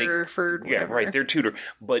Tutor for whatever. Yeah, right. Their tutor,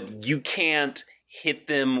 but you can't hit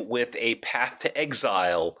them with a path to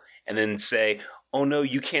exile and then say, oh no,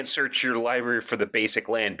 you can't search your library for the basic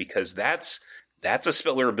land, because that's a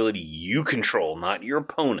spell or ability you control, not your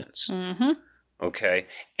opponent's. Mm-hmm. Okay?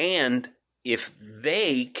 And if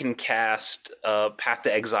they can cast Path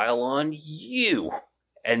to Exile on you,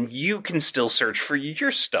 and you can still search for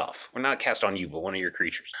your stuff. Or not cast on you, but one of your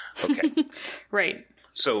creatures. Okay. Right.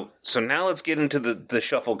 So now let's get into the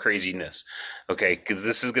shuffle craziness. Okay, because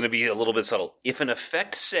this is going to be a little bit subtle. If an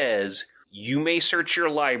effect says, you may search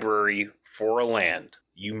your library for a land.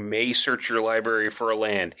 You may search your library for a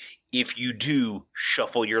land. If you do,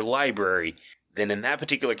 shuffle your library. Then in that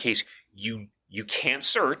particular case, you can't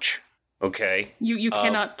search. Okay. You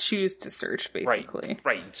cannot choose to search, basically.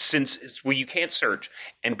 Right. Since you can't search,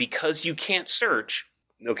 and because you can't search,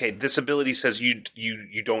 okay, this ability says you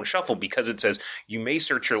don't shuffle, because it says you may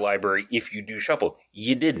search your library if you do shuffle.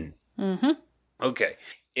 You didn't. Mm-hmm. Okay.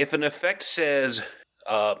 If an effect says,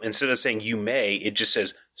 instead of saying you may, it just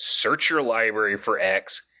says search your library for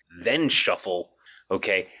X, then shuffle,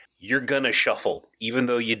 okay, you're gonna shuffle, even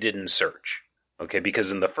though you didn't search. Okay, because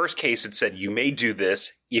in the first case it said you may do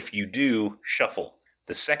this, if you do, shuffle.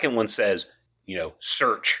 The second one says,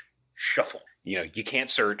 search, shuffle. You can't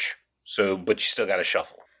search, but you still gotta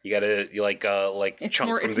shuffle. You gotta, it's Chunk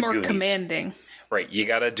more, from it's the more Goonies. Right. Right, you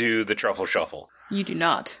gotta do the truffle shuffle. You do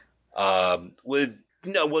not.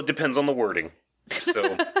 It depends on the wording.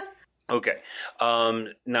 So, okay.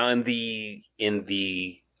 Now in the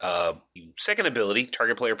second ability,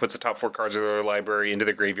 target player puts the top 4 cards of their library into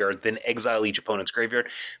the graveyard, then exile each opponent's graveyard.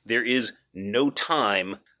 There is no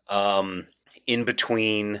time in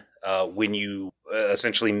between when you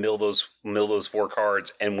essentially mill those 4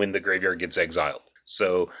 cards and when the graveyard gets exiled.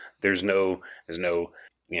 So there's no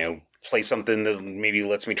play something that maybe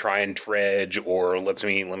lets me try and dredge, or let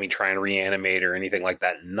me try and reanimate, or anything like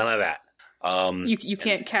that. None of that. You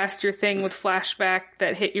can't cast your thing with flashback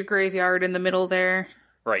that hit your graveyard in the middle there.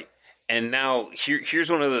 Right. And now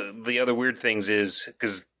here's one of the other weird things is,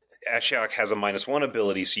 because Ashiok has a -1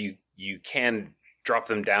 ability, so you can drop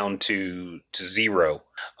them down to 0.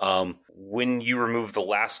 When you remove the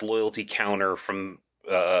last loyalty counter from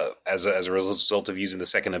as a result of using the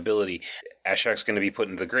second ability, Ashiok's going to be put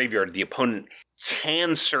into the graveyard. The opponent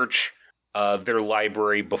can search their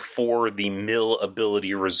library before the mill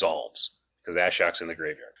ability resolves, because Ashiok's in the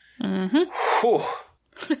graveyard. Mm-hmm. Whew.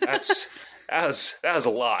 That was a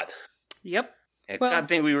lot. Yep. I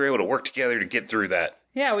think we were able to work together to get through that.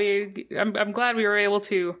 Yeah, I'm glad we were able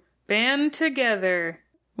to band together,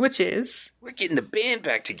 which is... We're getting the band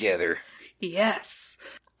back together.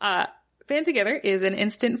 Yes. Band Together is an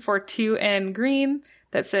instant for 2 and green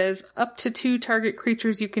that says up to 2 target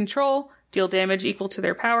creatures you control deal damage equal to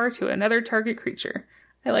their power to another target creature.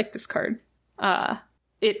 I like this card.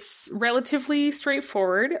 It's relatively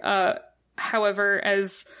straightforward. However,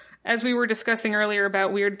 as we were discussing earlier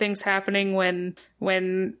about weird things happening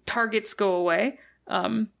when targets go away,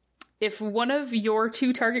 if one of your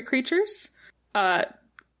 2 target creatures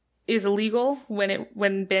is illegal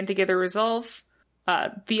when Band Together resolves,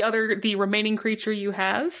 the remaining creature you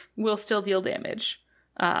have will still deal damage.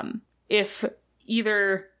 If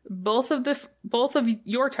either both of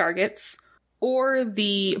your targets or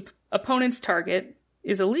the opponent's target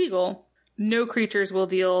is illegal, no creatures will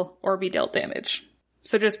deal or be dealt damage.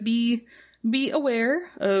 So just be aware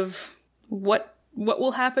of what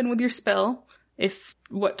will happen with your spell if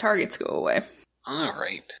what targets go away. All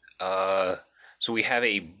right. So we have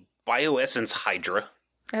a Bioessence Hydra.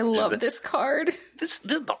 I love this card.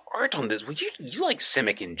 The art on this. Well, you like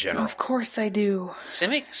Simic in general. Of course I do.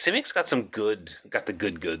 Simic's got the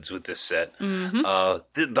good goods with this set. Mm-hmm.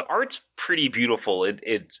 The art's pretty beautiful.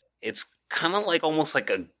 It's kind of like almost like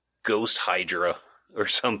a ghost Hydra or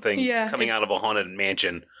something coming out of a haunted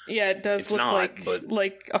mansion. Yeah, it does look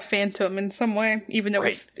like a phantom in some way, even though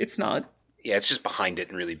it's not. Yeah, it's just behind it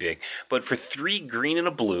and really big. But for 3 green and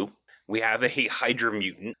a blue, we have a Hydra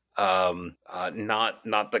mutant. Not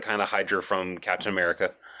the kind of Hydra from Captain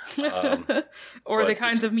America. Or the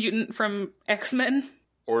kinds of mutant from X-Men.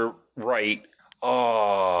 Or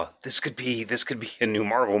this could be a new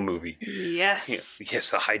Marvel movie. Yes. Yes,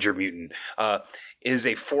 the Hydra mutant. is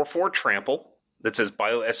a 4/4 trample that says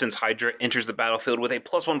Bioessence Hydra enters the battlefield with a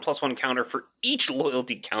 +1/+1 counter for each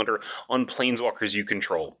loyalty counter on planeswalkers you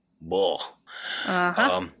control.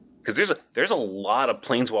 Because there's a lot of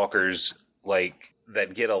planeswalkers like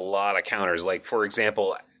that get a lot of counters. Like, for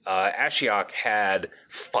example, Ashiok had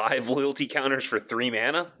 5 loyalty counters for 3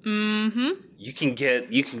 mana. Mm-hmm. You can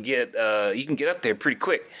get up there pretty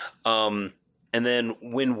quick. And then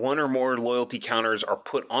when 1 or more loyalty counters are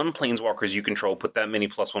put on planeswalkers you control, put that many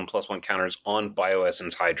 +1/+1 counters on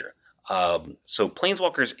Bioessence Hydra. So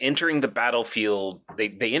planeswalkers entering the battlefield, they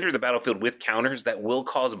enter the battlefield with counters that will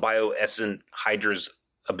cause Bioessence Hydra's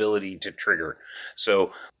ability to trigger.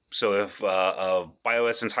 So if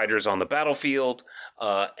Bioessence Hydra is on the battlefield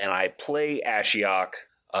and I play Ashiok,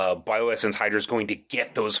 Bioessence Hydra is going to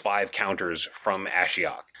get those 5 counters from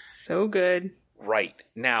Ashiok. So good. Right.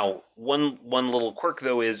 Now, one little quirk,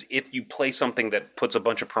 though, is if you play something that puts a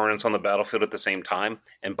bunch of permanents on the battlefield at the same time,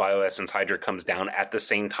 and Bioessence Hydra comes down at the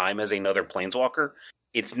same time as another planeswalker,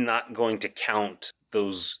 it's not going to count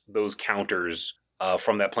those counters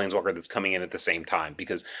from that planeswalker that's coming in at the same time,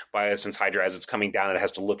 because Bioessence Hydra, as it's coming down, it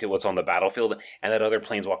has to look at what's on the battlefield, and that other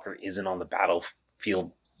planeswalker isn't on the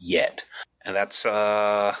battlefield yet. And that's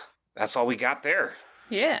all we got there.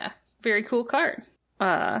 Yeah. Very cool card.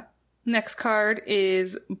 Next card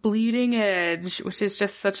is Bleeding Edge, which is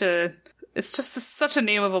just such a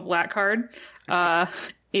name of a black card.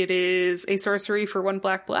 It is a sorcery for 1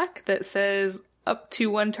 black that says up to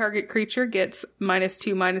 1 target creature gets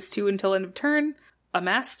 -2/-2 until end of turn,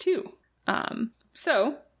 amass 2.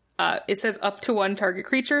 It says up to 1 target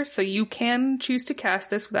creature, so you can choose to cast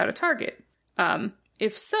this without a target.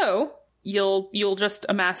 If so, you'll just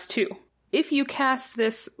amass 2. If you cast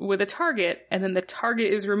this with a target, and then the target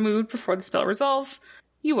is removed before the spell resolves,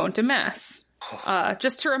 you won't amass.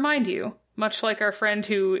 Just to remind you, much like our friend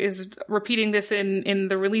who is repeating this in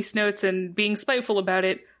the release notes and being spiteful about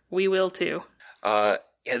it, we will too.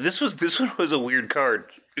 This one was a weird card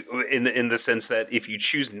in the sense that if you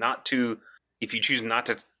choose not to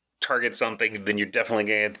target something, then you're definitely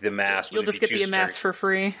going to get the amass. You'll just get the amass for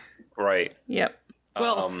free. Right. Yep.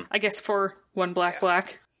 Well, I guess for 1 black.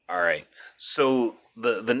 All right. So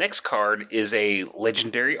the next card is a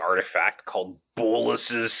legendary artifact called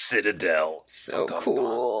Bolas's Citadel. So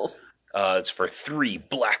cool. It's for 3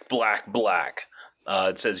 black.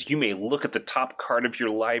 It says you may look at the top card of your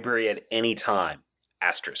library at any time.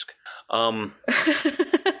 Asterisk.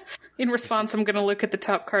 In response, I'm going to look at the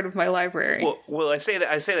top card of my library. Well, I say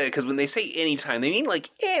that because when they say any time, they mean like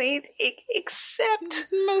any, except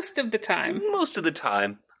most of the time. Most of the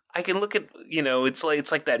time. I can look at,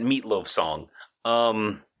 it's like that Meatloaf song.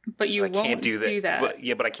 But you won't do that.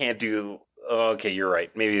 But I can't do. Okay, you're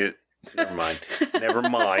right. Maybe. Never mind. Never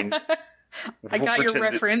mind. I got your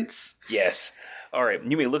reference. Yes. All right.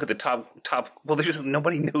 You may look at the top. Well, there's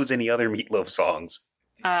nobody knows any other Meatloaf songs.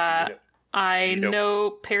 I know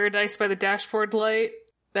 "Paradise" by the Dashboard Light.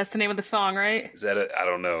 That's the name of the song, right? Is that it? I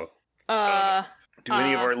don't know. Do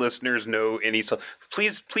any of our listeners know any song?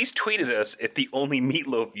 Please tweet at us if the only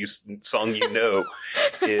Meatloaf song you know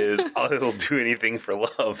is "I'll Do Anything for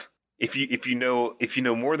Love." If you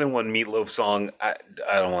know more than one Meatloaf song, I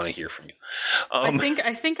don't want to hear from you.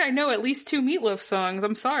 I think I know at least 2 Meatloaf songs.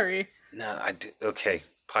 I'm sorry. No, I did. Okay,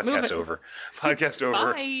 podcast over. Podcast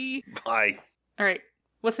over. Bye. All right.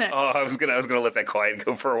 What's next? Oh, I was gonna let that quiet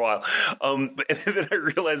go for a while. And then I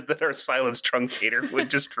realized that our silence truncator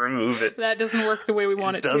would just remove it. That doesn't work the way we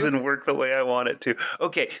want it to. It doesn't work the way I want it to.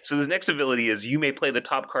 Okay, so this next ability is you may play the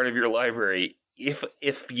top card of your library.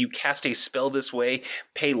 If you cast a spell this way,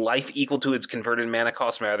 pay life equal to its converted mana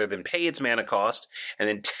cost rather than pay its mana cost, and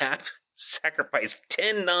then tap, sacrifice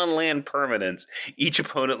 10 non-land permanents. Each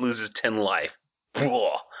opponent loses 10 life.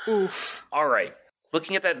 Blah. Oof. All right.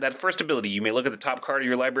 Looking at that first ability, you may look at the top card of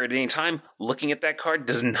your library at any time. Looking at that card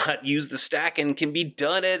does not use the stack and can be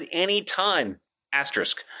done at any time.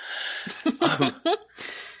 Asterisk.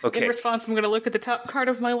 Okay. In response, I'm going to look at the top card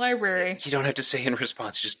of my library. You don't have to say in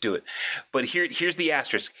response, just do it. But here's the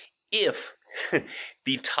asterisk. If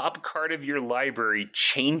the top card of your library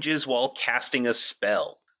changes while casting a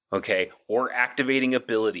spell, okay, or activating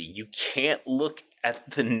ability, you can't look at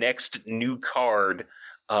the next new card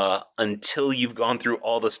until you've gone through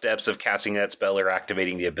all the steps of casting that spell or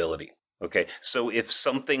activating the ability. Okay, so if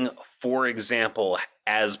something, for example,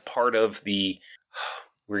 as part of the...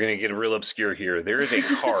 We're going to get real obscure here. There is a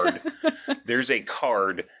card. There's a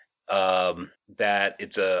card that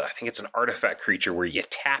I think it's an artifact creature where you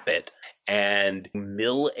tap it and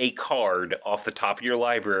mill a card off the top of your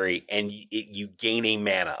library and you gain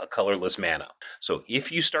a colorless mana. So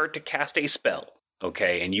if you start to cast a spell,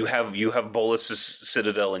 okay, and you have Bolas's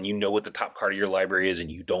Citadel, and you know what the top card of your library is,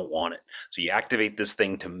 and you don't want it. So you activate this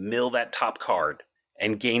thing to mill that top card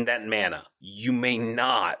and gain that mana. You may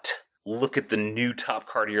not look at the new top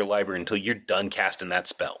card of your library until you're done casting that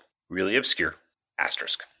spell. Really obscure.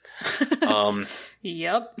 Asterisk.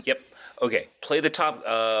 Yep. Okay. Play the top.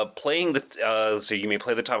 So you may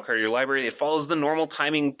play the top card of your library. It follows the normal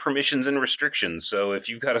timing permissions and restrictions. So if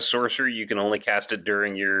you've got a sorcery, you can only cast it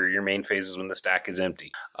during your main phases when the stack is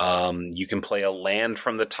empty. You can play a land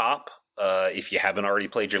from the top if you haven't already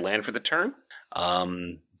played your land for the turn.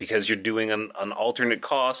 Because you're doing an alternate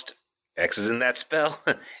cost. X is in that spell.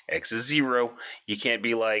 X is 0. You can't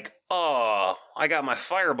be like, oh, I got my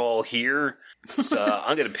fireball here. So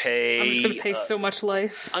I'm going to pay... I'm just going to pay so much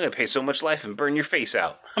life. I'm going to pay so much life and burn your face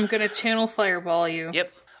out. I'm going to channel fireball you.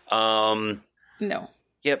 Yep. No.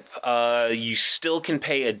 Yep. You still can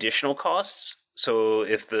pay additional costs. So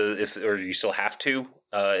if you still have to.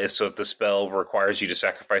 If the spell requires you to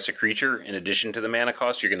sacrifice a creature in addition to the mana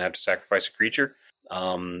cost, you're going to have to sacrifice a creature.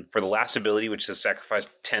 For the last ability, which says sacrifice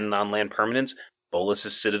 10 non-land permanents,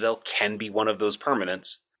 Bolas's Citadel can be one of those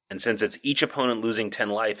permanents. And since it's each opponent losing 10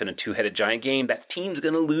 life in a two-headed giant game, that team's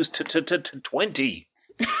going to lose to 20.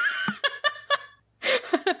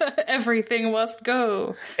 Everything must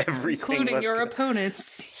go. Everything including must your go.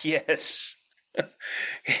 opponents. Yes.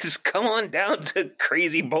 Come on down to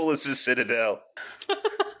crazy Bolas's Citadel.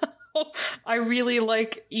 I really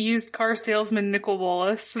like used car salesman Nicol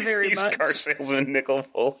Bolas very much. Used car salesman Nicol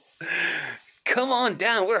Bolas. Come on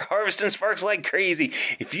down. We're harvesting sparks like crazy.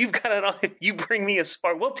 If you've got it on, if you bring me a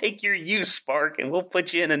spark, we'll take your used spark and we'll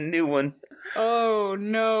put you in a new one. Oh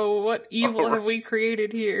no, what evil have we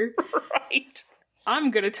created here? Right.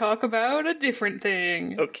 I'm going to talk about a different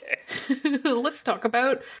thing. Okay. Let's talk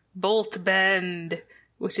about Bolt Bend,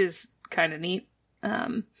 which is kind of neat.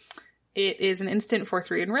 It is an instant for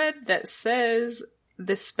 3 in red that says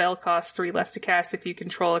this spell costs 3 less to cast if you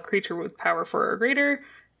control a creature with power 4 or greater,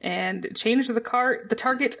 and change the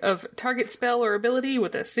target of target spell or ability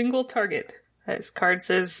with a single target. This card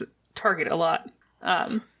says target a lot.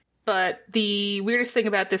 But the weirdest thing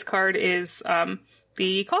about this card is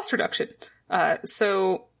the cost reduction.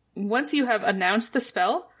 So once you have announced the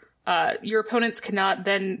spell, your opponents cannot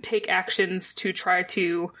then take actions to try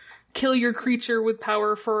to kill your creature with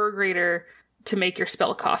power 4 or greater to make your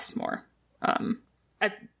spell cost more.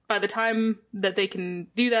 By the time that they can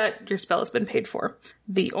do that, your spell has been paid for.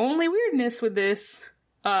 The only weirdness with this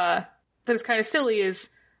that is kind of silly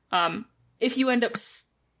is if you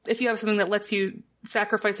have something that lets you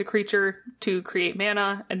sacrifice a creature to create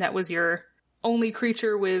mana, and that was your only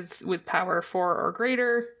creature with power 4 or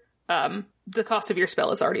greater, the cost of your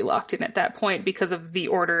spell is already locked in at that point because of the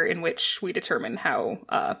order in which we determine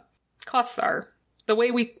how costs are. The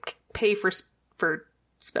way we pay for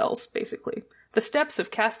spells, basically. The steps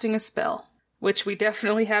of casting a spell, which we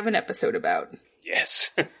definitely have an episode about. Yes.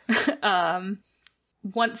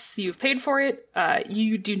 Once you've paid for it,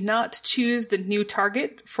 you do not choose the new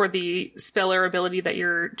target for the spell or ability that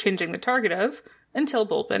you're changing the target of until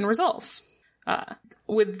Bolt Bend resolves.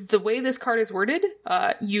 With the way this card is worded,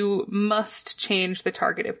 you must change the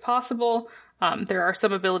target if possible. There are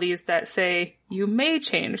some abilities that say you may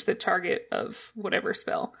change the target of whatever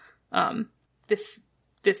spell. This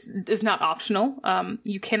is not optional.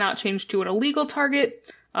 You cannot change to an illegal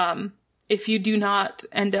target. If you do not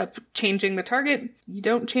end up changing the target, you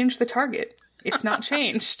don't change the target. It's not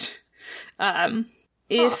changed. Again,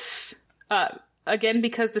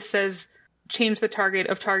 because this says change the target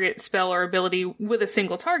of target spell or ability with a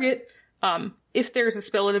single target, if there's a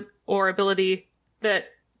spell or ability that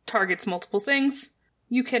targets multiple things,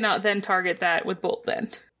 you cannot then target that with Bolt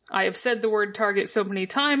Bend. I have said the word target so many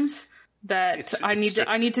times that I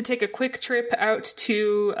need to take a quick trip out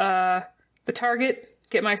to the Target,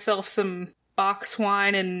 get myself some boxed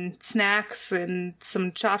wine and snacks and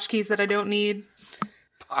some tchotchkes that I don't need.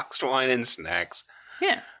 Boxed wine and snacks.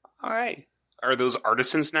 Yeah. All right. Are those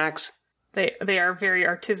artisan snacks? They are very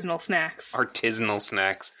artisanal snacks. Artisanal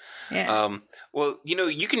snacks. Yeah. Well,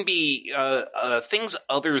 you can be things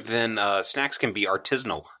other than snacks can be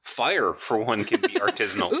artisanal. Fire, for one, can be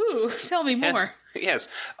artisanal. Ooh, tell me more. Yes.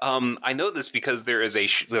 I know this because there is a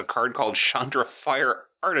card called Chandra Fire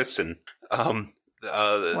Artisan.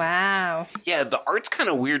 Wow. Yeah, the art's kind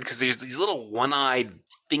of weird because there's these little one-eyed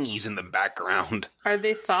thingies in the background. Are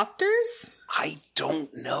they Thopters? I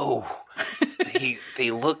don't know.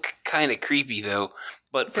 They look kind of creepy, though.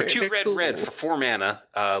 But for 2 red, cool. Red, for 4 mana,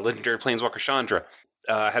 Legendary Planeswalker Chandra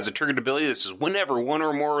has a triggered ability that says, whenever one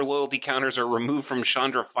or more loyalty counters are removed from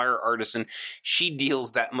Chandra Fire Artisan, she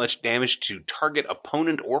deals that much damage to target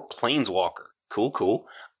opponent or Planeswalker. Cool.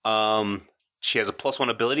 She has a +1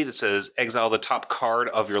 ability that says exile the top card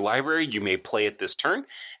of your library. You may play it this turn.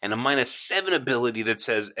 And a -7 ability that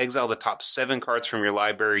says exile the top 7 cards from your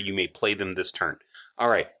library. You may play them this turn. All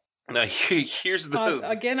right. Now, here's the...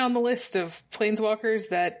 again on the list of planeswalkers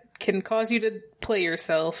that can cause you to play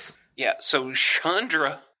yourself. Yeah, so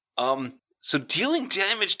Chandra... So dealing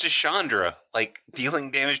damage to Chandra, like dealing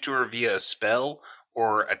damage to her via a spell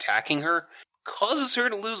or attacking her, causes her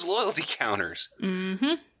to lose loyalty counters.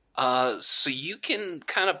 Mm-hmm. So you can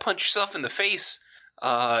kind of punch yourself in the face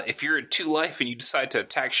if you're at 2 life and you decide to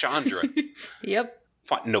attack Chandra. Yep.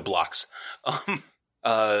 Fine, no blocks.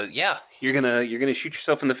 Yeah, you're gonna shoot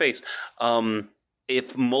yourself in the face.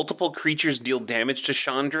 If multiple creatures deal damage to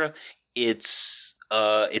Chandra, it's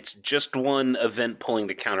just one event pulling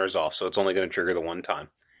the counters off, so it's only going to trigger the one time.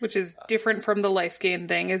 Which is different from the life gain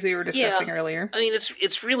thing, as we were discussing earlier. I mean,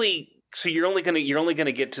 it's really... So you're only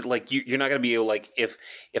gonna get to, like, you're not gonna be able, like,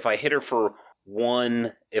 if I hit her for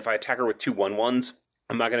 1, if I attack her with 2 1/1s,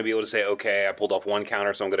 I'm not gonna be able to say, okay, I pulled off 1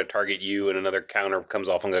 counter, so I'm gonna target you, and another counter comes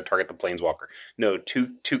off, I'm gonna target the Planeswalker. No,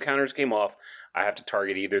 two counters came off. I have to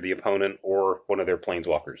target either the opponent or one of their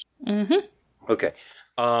Planeswalkers. Mm-hmm. Okay.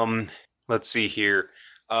 Let's see here.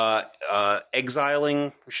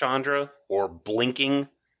 Exiling Chandra or blinking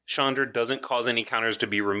Chandra doesn't cause any counters to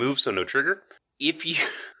be removed, so no trigger. If you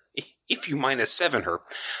 -7 her,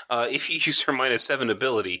 if you use her -7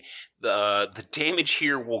 ability, the damage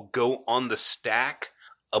here will go on the stack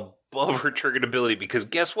above her triggered ability, because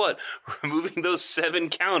guess what? Removing those 7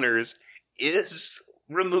 counters is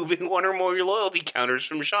removing 1 or more of your loyalty counters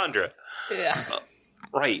from Chandra. Yeah.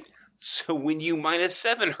 Right. So when you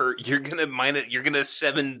 -7 her, you're gonna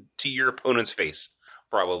 7 to your opponent's face,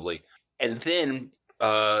 probably. And then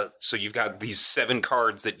so you've got these 7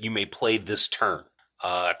 cards that you may play this turn.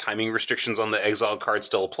 Timing restrictions on the exiled cards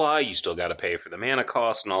still apply. You still got to pay for the mana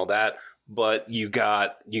cost and all that, but you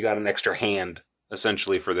got an extra hand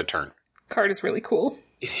essentially for the turn. Card is really cool.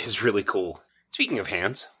 It is really cool. Speaking of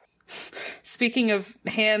hands,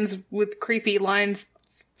 with creepy lines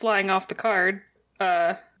flying off the card,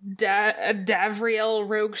 Davriel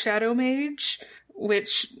Rogue Shadow Mage,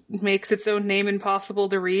 which makes its own name impossible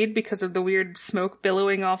to read because of the weird smoke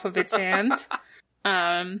billowing off of its hand.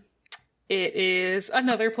 It is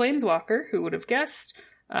another Planeswalker, who would have guessed,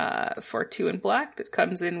 for 2 in black, that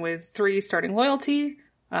comes in with 3 starting loyalty.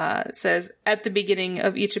 It says, at the beginning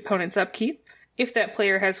of each opponent's upkeep, if that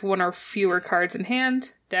player has 1 or fewer cards in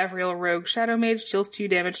hand, Davriel Rogue Shadow Mage deals 2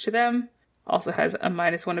 damage to them. Also has a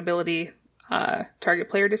 -1 ability, target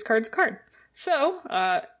player discards card. So,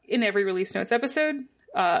 in every Release Notes episode,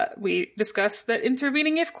 we discuss that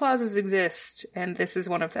intervening if clauses exist, and this is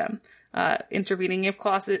one of them. Intervening if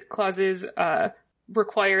clauses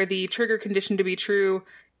require the trigger condition to be true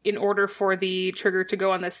in order for the trigger to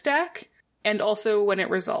go on the stack, and also when it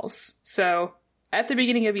resolves. So, at the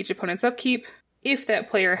beginning of each opponent's upkeep, if that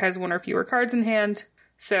player has 1 or fewer cards in hand,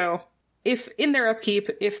 so if in their upkeep,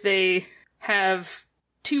 if they have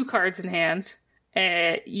 2 cards in hand,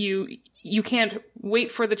 you can't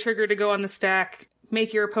wait for the trigger to go on the stack,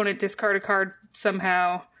 make your opponent discard a card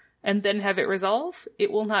somehow, and then have it resolve.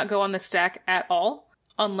 It will not go on the stack at all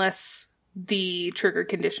unless the trigger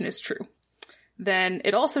condition is true. Then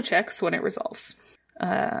it also checks when it resolves.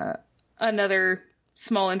 Another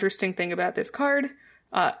small interesting thing about this card,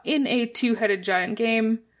 in a 2-headed giant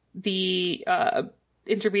game, the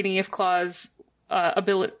intervening if clause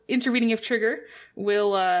intervening if trigger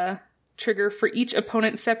will trigger for each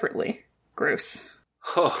opponent separately. Gross.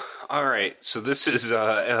 Oh, all right. So this is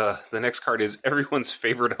the next card is everyone's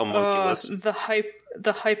favorite homunculus. The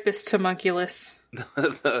hypest homunculus.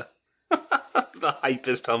 the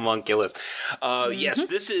hypest homunculus. Yes,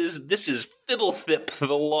 this is Fibblethip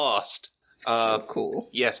the Lost. So cool.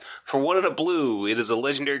 Yes, for 1 and a blue, it is a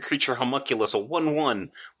legendary creature homunculus, a 1/1.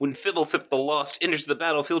 When Fibblethip the Lost enters the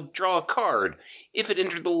battlefield, draw a card. If it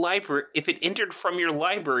entered from your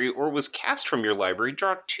library or was cast from your library,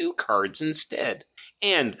 draw 2 cards instead.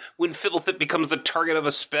 And when Fibblethip becomes the target of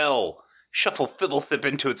a spell, shuffle Fibblethip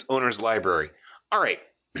into its owner's library. All right.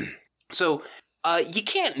 So you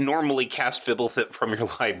can't normally cast Fibblethip from your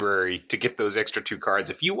library to get those extra 2 cards.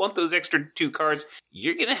 If you want those extra 2 cards,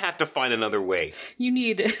 you're going to have to find another way. You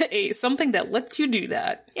need something that lets you do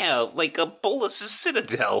that. Yeah, like a Bolas's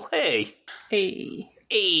Citadel. Hey.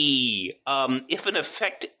 If an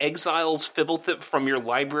effect exiles Fibblethip from your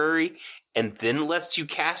library and then lets you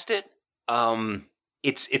cast it,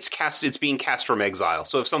 it's being cast from exile.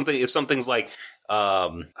 So if something's like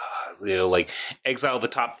like exile the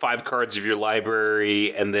top 5 cards of your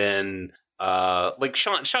library and then like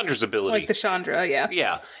Chandra's ability. Like the Chandra, yeah.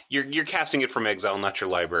 Yeah, you're casting it from exile, not your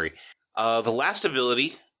library. The last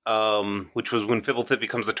ability, which was when Fibblethip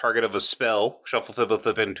becomes the target of a spell, shuffle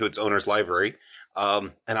Fibblethip into its owner's library.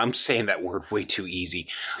 And I'm saying that word way too easy.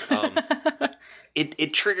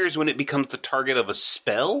 It triggers when it becomes the target of a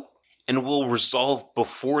spell and will resolve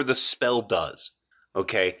before the spell does.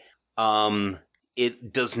 Okay?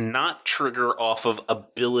 It does not trigger off of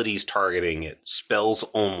abilities targeting it, spells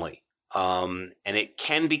only. And it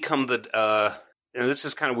can become the... and this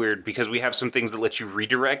is kind of weird because we have some things that let you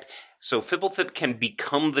redirect. So Fibblethip can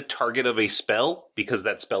become the target of a spell because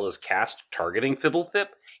that spell is cast targeting Fibblethip.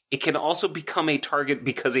 It can also become a target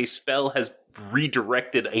because a spell has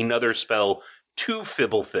redirected another spell to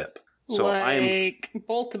Fibblethip. So like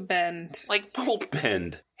Bolt Bend. Like Bolt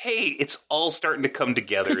Bend. Hey, it's all starting to come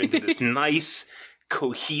together into this nice,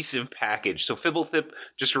 cohesive package. So Fibblethip,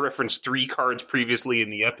 just to reference 3 cards previously in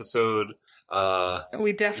the episode.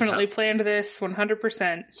 We definitely planned this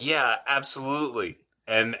 100%. Yeah, absolutely.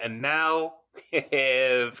 And now, you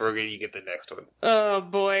get the next one. Oh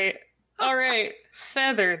boy. All right.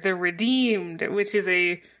 Feather the Redeemed, which is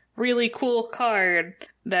a really cool card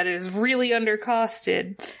that is really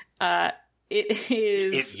undercosted. It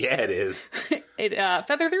is. It is.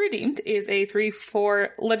 Feather the Redeemed is a 3/4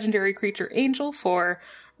 legendary creature angel for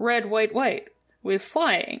red, white, white with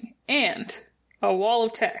flying and a wall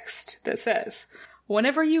of text that says,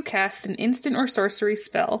 whenever you cast an instant or sorcery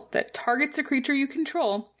spell that targets a creature you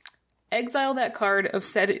control, exile that card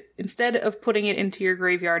instead of putting it into your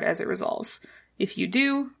graveyard as it resolves. If you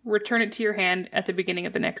do, return it to your hand at the beginning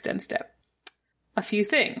of the next end step. A few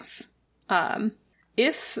things.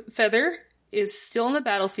 If Feather is still on the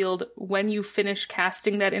battlefield when you finish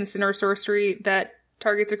casting that instant or sorcery that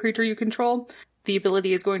targets a creature you control, the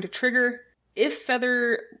ability is going to trigger. If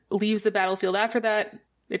Feather leaves the battlefield after that,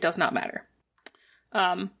 it does not matter.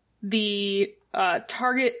 The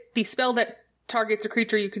spell that targets a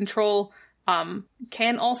creature you control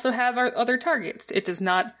can also have other targets. It does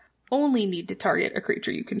not only need to target a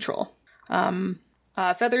creature you control.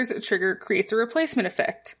 Feather's trigger creates a replacement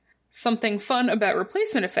effect. Something fun about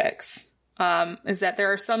replacement effects is that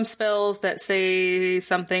there are some spells that say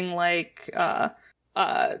something like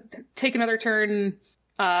take another turn,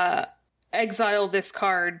 exile this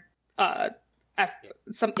card. In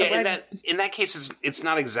that case, it's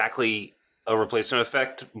not exactly a replacement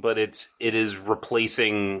effect, but it is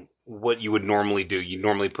replacing what you would normally do. You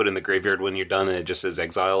normally put in the graveyard when you're done, and it just says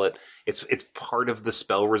exile it. It's part of the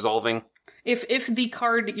spell resolving. If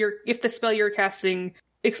the spell you're casting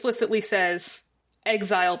explicitly says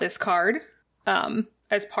exile this card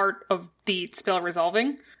as part of the spell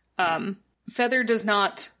resolving, Feather does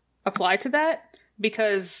not apply to that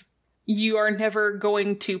because you are never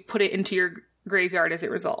going to put it into your graveyard as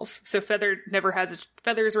it resolves. So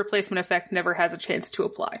Feather's replacement effect never has a chance to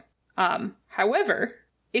apply. However,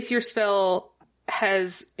 if your spell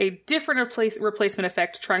has a different replacement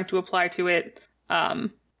effect trying to apply to it,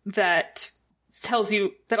 that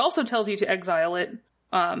also tells you to exile it,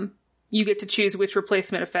 you get to choose which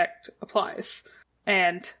replacement effect applies.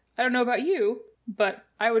 And I don't know about you, but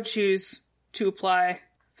I would choose to apply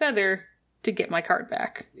Feather to get my card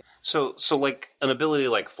back. So like an ability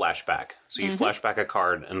like Flashback. So you flashback a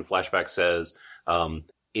card, and Flashback says,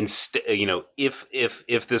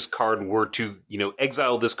 if this card were to,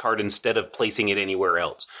 exile this card instead of placing it anywhere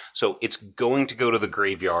else. So it's going to go to the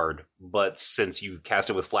graveyard, but since you cast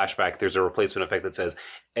it with Flashback, there's a replacement effect that says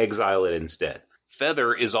exile it instead.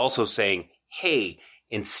 Feather is also saying, hey,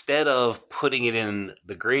 instead of putting it in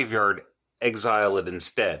the graveyard, exile it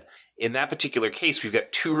instead. In that particular case, we've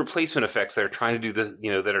got 2 replacement effects that are trying to do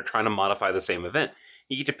that are trying to modify the same event.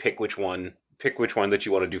 You get to pick which one that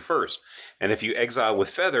you want to do first. And if you exile with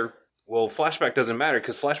Feather, well, Flashback doesn't matter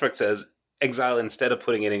because Flashback says exile instead of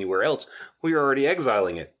putting it anywhere else. We're already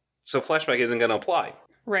exiling it. So Flashback isn't going to apply.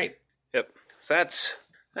 Right. Yep. So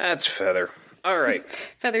that's Feather. All right.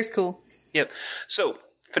 Feather's cool. Yep. So,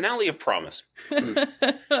 finale of Promise. Put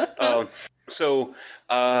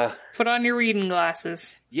on your reading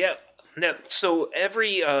glasses. Yep. Now, so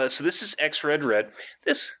this is X Red Red.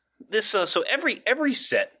 So every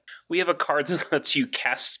set we have a card that lets you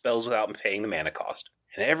cast spells without paying the mana cost.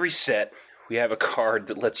 And every set we have a card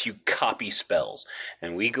that lets you copy spells.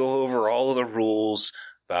 And we go over all of the rules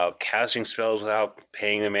about casting spells without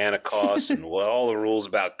paying the mana cost and all the rules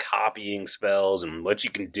about copying spells and what you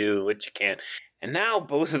can do, what you can't. And now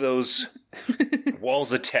both of those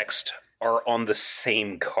walls of text are on the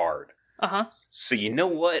same card. Uh-huh. So you know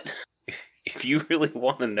what? if you really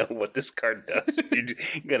want to know what this card does, you're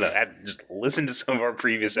gonna have to just listen to some of our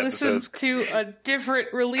previous episodes. Listen to a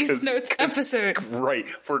different release notes episode. Right,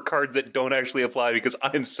 for cards that don't actually apply, because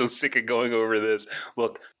I'm so sick of going over this.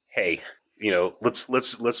 Look, hey, let's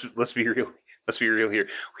be real. Let's be real here.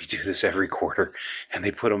 We do this every quarter, and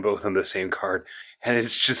they put them both on the same card, and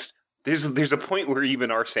it's just there's a point where even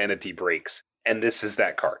our sanity breaks, and this is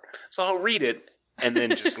that card. So I'll read it, and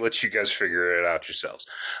then just let you guys figure it out yourselves.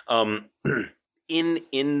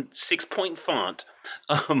 In 6-point font,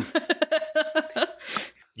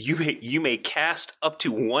 you may cast up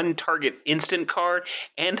to one target instant card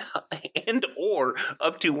and or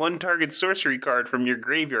up to one target sorcery card from your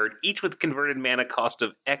graveyard, each with converted mana cost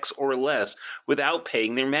of X or less, without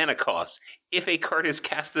paying their mana cost. If a card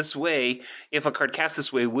cast this way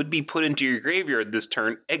would be put into your graveyard this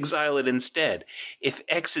turn, exile it instead. If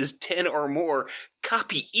X is 10 or more,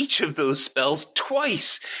 copy each of those spells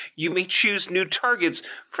twice. You may choose new targets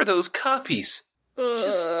for those copies.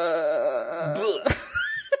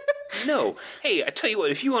 No. Hey, I tell you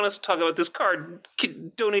what, if you want us to talk about this card,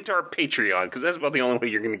 donate to our Patreon, because that's about the only way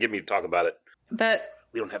you're going to get me to talk about it.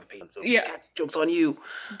 We don't have a Patreon, so yeah. God, joke's on you.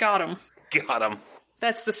 Got him.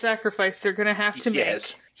 That's the sacrifice they're going to have to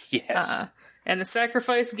make. Yes. And the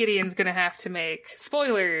sacrifice Gideon's going to have to make.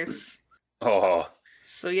 Spoilers. Oh.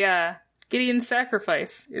 So yeah, Gideon's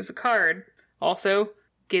sacrifice is a card. Also,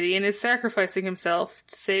 Gideon is sacrificing himself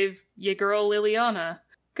to save your girl Liliana.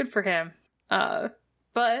 Good for him.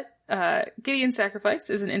 But Gideon's sacrifice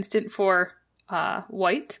is an instant for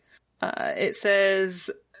white. It says,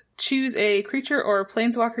 choose a creature or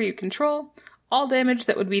planeswalker you control. All damage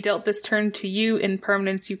that would be dealt this turn to you in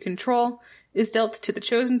permanents you control is dealt to the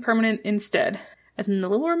chosen permanent instead. And then the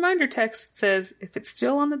little reminder text says, if it's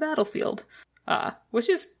still on the battlefield. Which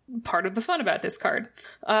is part of the fun about this card.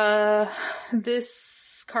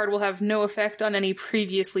 This card will have no effect on any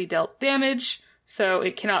previously dealt damage, so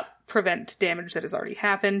it cannot prevent damage that has already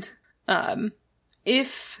happened.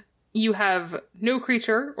 If you have no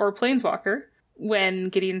creature or planeswalker, when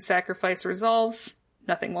Gideon's sacrifice resolves,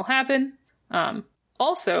 nothing will happen.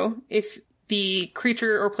 Also, if the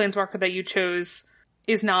creature or planeswalker that you chose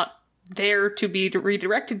is not there to be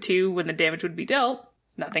redirected to when the damage would be dealt,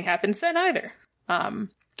 nothing happens then either.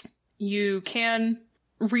 You can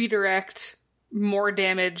redirect more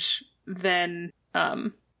damage than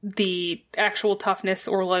the actual toughness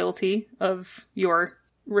or loyalty of your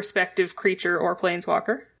respective creature or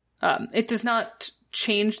planeswalker. It does not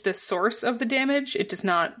change the source of the damage. It does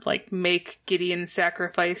not, make Gideon's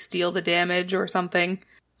sacrifice deal the damage or something.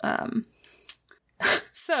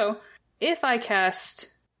 So, if I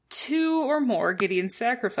cast 2 or more Gideon's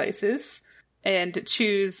sacrifices and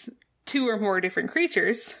choose 2 or more different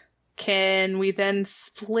creatures, can we then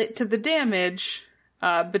split the damage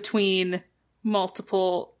between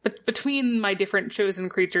my different chosen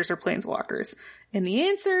creatures or planeswalkers? And the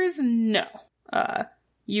answer is no.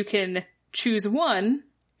 You can choose one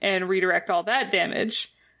and redirect all that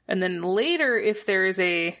damage, and then later, if there is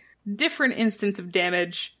a different instance of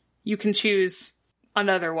damage, you can choose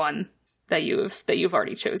another one that you've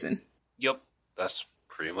already chosen. Yep, that's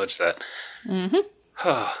pretty much that.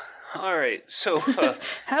 Mm-hmm. All right, so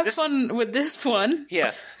have fun with this one.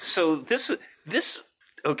 Yeah. So this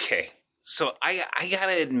okay. So I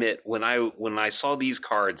gotta admit, when I saw these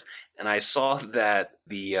cards and I saw that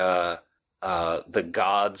the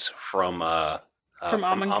gods from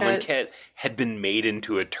Amonkhet had been made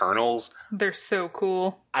into Eternals. They're so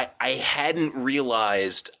cool. I hadn't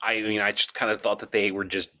realized. I just kind of thought that they were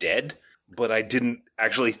just dead, but I didn't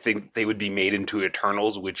actually think they would be made into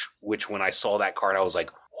Eternals. Which when I saw that card, I was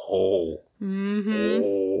like, oh. Mm-hmm.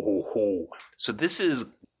 Oh. So this is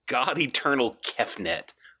God Eternal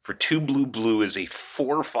Kefnet. For 2 blue is a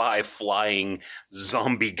 4/5 flying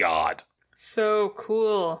zombie god. So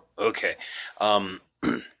cool. Okay.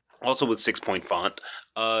 Also with 6-point font,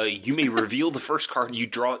 you may reveal the first card you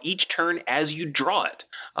draw each turn as you draw it.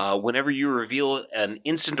 Whenever you reveal an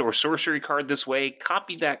instant or sorcery card this way,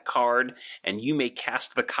 copy that card, and you may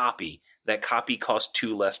cast the copy. That copy costs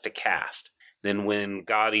 2 less to cast. Then when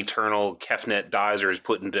God Eternal Kefnet dies or is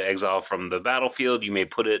put into exile from the battlefield, you may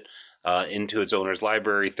put it into its owner's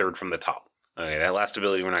library, 3rd from the top. Okay, that last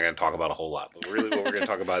ability we're not going to talk about a whole lot, but really what we're going to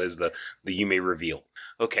talk about is the you may reveal.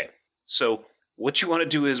 Okay, so what you want to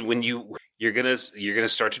do is when you're gonna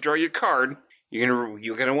start to draw your card,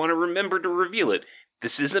 you're gonna want to remember to reveal it.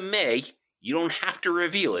 This is a may. You don't have to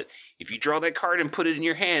reveal it. If you draw that card and put it in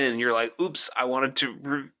your hand, and you're like, "Oops, I wanted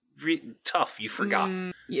to tough," you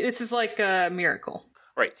forgot. This is like a miracle.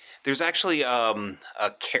 Right. There's actually a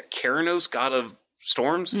Keranos, god of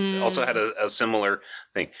Storms also had a similar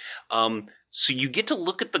thing. So you get to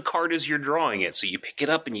look at the card as you're drawing it. So you pick it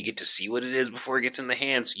up and you get to see what it is before it gets in the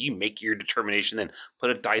hand. So you make your determination, then put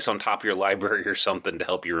a dice on top of your library or something to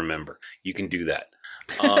help you remember. You can do that.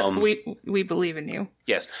 We believe in you.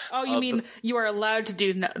 Yes. Oh, you mean you are allowed to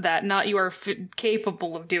do that, not you are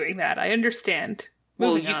capable of doing that. I understand.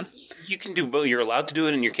 Moving on. You can do both. You're allowed to do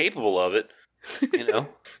it and you're capable of it. You know?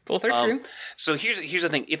 Both are true. So here's the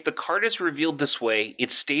thing. If the card is revealed this way,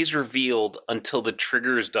 it stays revealed until the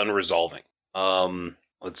trigger is done resolving.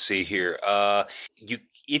 Let's see here.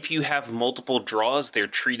 If you have multiple draws, they're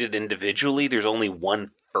treated individually. There's only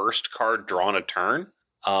one first card drawn a turn.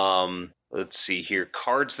 Let's see here.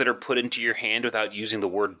 Cards that are put into your hand without using the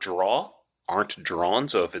word draw aren't drawn.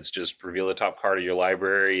 So if it's just reveal the top card of your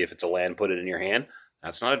library, if it's a land, put it in your hand,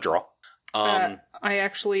 that's not a draw. I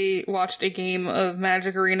actually watched a game of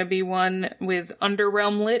Magic Arena B1 with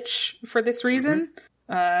Underrealm Lich for this reason,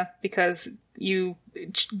 because you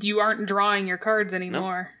aren't drawing your cards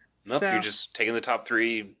anymore. Nope, so. You're just taking the top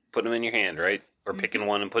three, putting them in your hand, right? Or picking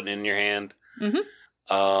one and putting it in your hand.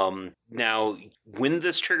 Now, when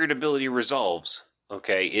this triggered ability resolves,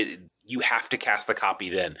 okay, you have to cast the copy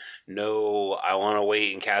then. No, I want to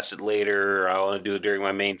wait and cast it later. I want to do it during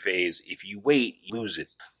my main phase. If you wait, you lose it.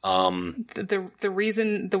 The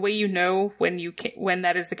reason, the way you know when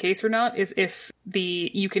that is the case or not is if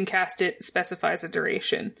you can cast it specifies a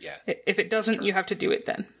duration. Yeah. If it doesn't, you have to do it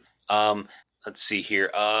then. Let's see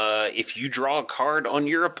here. If you draw a card on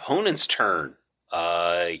your opponent's turn,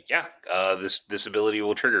 this ability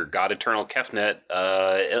will trigger God Eternal Kefnet.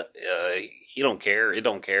 He don't care. It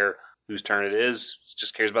don't care whose turn it is. It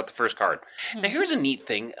just cares about the first card. Now, here's a neat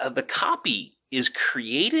thing. The copy is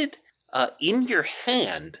created in your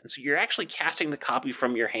hand, and so you're actually casting the copy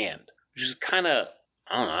from your hand, which is kind of,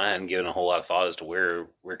 I don't know, I hadn't given a whole lot of thought as to where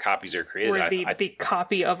copies are created. Where the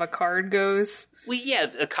copy of a card goes? Well, yeah,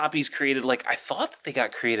 a copy's created, like, I thought that they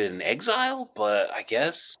got created in Exile, but I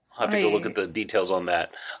guess I'll have to go look at the details on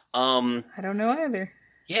that. I don't know either.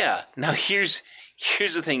 Yeah, now here's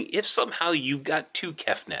the thing. If somehow you've got two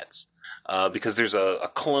Kefnets, because there's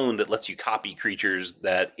a clone that lets you copy creatures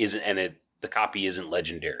that isn't, and the copy isn't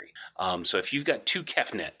legendary. So if you've got two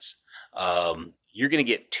Kefnets, you're going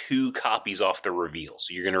to get two copies off the reveal.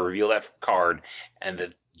 So you're going to reveal that card,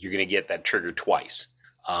 and you're going to get that trigger twice.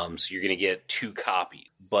 So you're going to get two copies.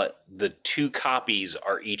 But the two copies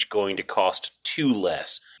are each going to cost 2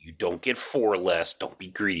 less. You don't get 4 less. Don't be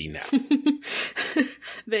greedy now.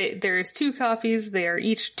 There's 2 copies. They are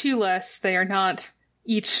each 2 less. They are not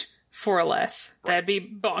each 4 less. Right. That'd be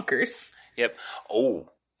bonkers. Yep. Oh,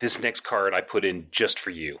 this next card I put in just for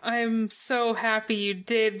you. I'm so happy you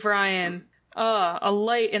did, Brian. A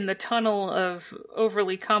light in the tunnel of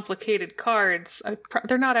overly complicated cards.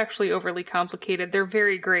 They're not actually overly complicated. They're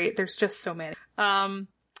very great. There's just so many.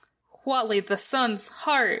 Huatli, the Sun's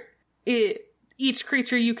Heart. Each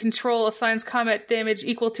creature you control assigns combat damage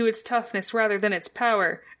equal to its toughness rather than its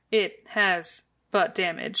power. It has butt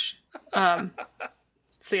damage. So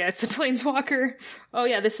yeah, it's a planeswalker. Oh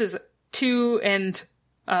yeah, this is 2 and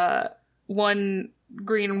 1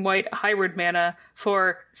 green and white hybrid mana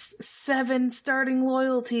for 7 starting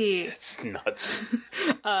loyalty. It's nuts.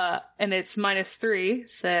 And it's -3,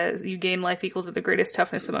 says you gain life equal to the greatest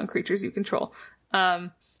toughness among creatures you control.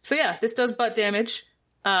 So yeah, this does butt damage.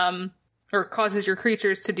 Or causes your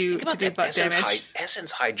creatures to do butt damage.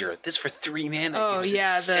 Essence Hydra. This for 3 mana. Oh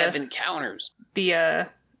yeah, 7 counters. Yeah,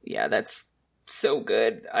 that's so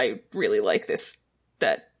good. I really like this.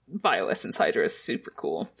 That Bioessence Hydra is super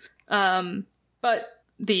cool. But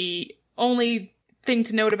the only thing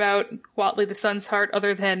to note about Huatli the Sun's Heart,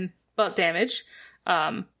 other than butt damage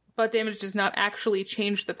does not actually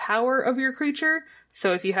change the power of your creature.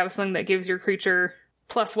 So if you have something that gives your creature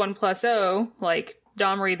 +1/+0, like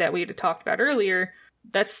Domri that we had talked about earlier,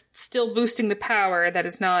 that's still boosting the power. That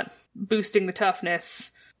is not boosting the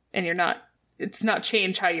toughness, and it's not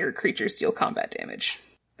change how your creatures deal combat damage.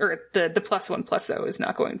 Or the +1/+0 is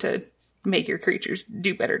not going to make your creatures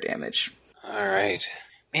do better damage. All right,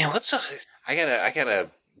 man. I gotta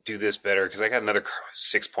do this better because I got another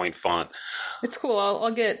 6-point font. It's cool.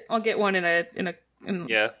 I'll get one in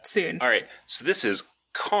soon. All right. So this is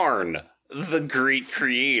Karn, the Great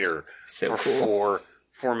Creator. So for cool.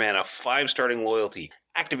 4 mana, 5 starting loyalty.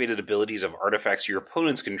 Activated abilities of artifacts your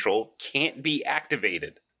opponents control can't be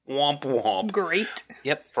activated. Womp womp. Great.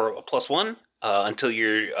 Yep. For a +1. Until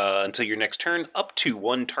your next turn, up to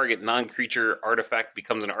 1 target non-creature artifact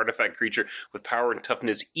becomes an artifact creature with power and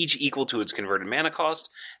toughness each equal to its converted mana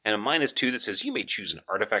cost, and a -2 that says you may choose an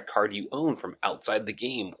artifact card you own from outside the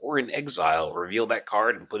game or in exile, reveal that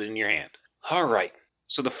card and put it in your hand. All right,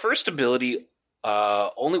 So the first ability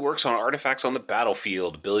only works on artifacts on the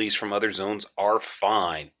battlefield. Abilities from other zones are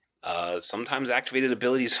fine. Sometimes activated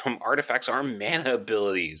abilities from artifacts are mana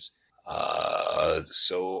abilities.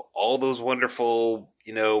 So all those wonderful,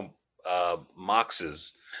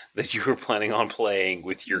 Moxes that you were planning on playing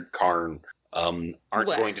with your Karn aren't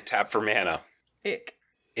going to tap for mana. Ick.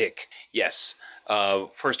 Yes.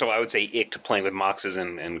 First of all, I would say ick to playing with Moxes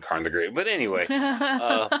and Karn the Great. But anyway,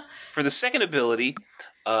 for the second ability,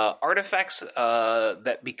 artifacts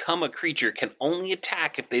that become a creature can only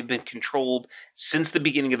attack if they've been controlled since the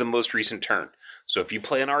beginning of the most recent turn. So if you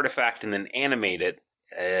play an artifact and then animate it,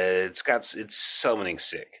 it's summoning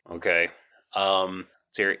sick. Okay. So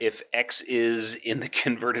if X is in the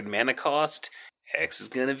converted mana cost, X is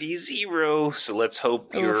gonna be 0. So let's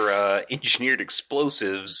hope your engineered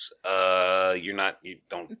explosives. Don't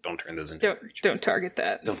turn those into. Don't target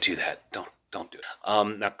that. Don't do that. Don't do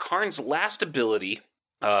it. Now Karn's last ability,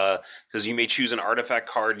 because you may choose an artifact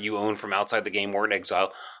card you own from outside the game or in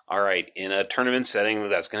exile. All right, in a tournament setting,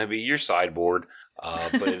 that's going to be your sideboard.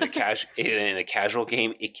 But in a casual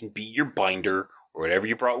game, it can be your binder or whatever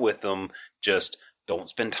you brought with them. Just don't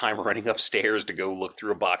spend time running upstairs to go look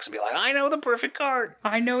through a box and be like, I know the perfect card.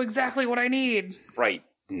 I know exactly what I need. Right.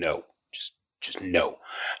 No. Just no.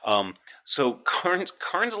 So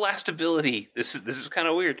Karn's last ability, this is kind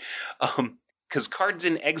of weird. Because cards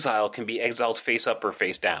in exile can be exiled face up or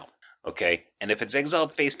face down. Okay? And if it's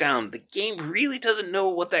exiled face down, the game really doesn't know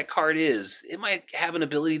what that card is. It might have an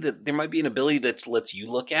ability there might be an ability that lets you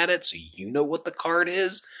look at it so you know what the card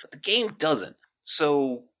is, but the game doesn't.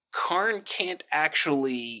 So Karn can't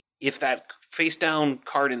actually, if that face down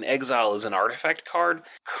card in exile is an artifact card,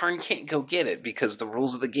 Karn can't go get it because the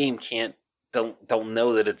rules of the game don't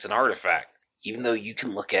know that it's an artifact, even though you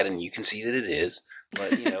can look at it and you can see that it is.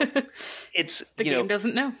 But, it's... the game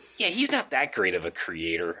doesn't know. Yeah, he's not that great of a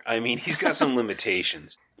creator. I mean, he's got some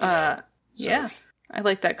limitations. Yeah. I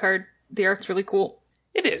like that card. The art's really cool.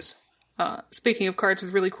 It is. Speaking of cards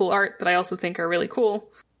with really cool art that I also think are really cool,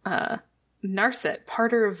 Narset,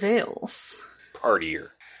 Parter of Veils. Partier.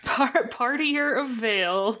 Partier of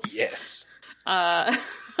Veils. Yes.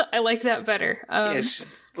 I like that better. Yes.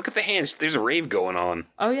 Look at the hands. There's a rave going on.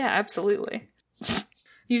 Oh, yeah, absolutely.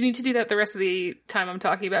 You need to do that the rest of the time I'm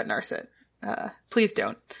talking about Narset. Please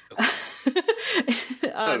don't.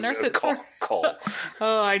 Narset call.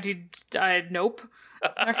 Oh, nope.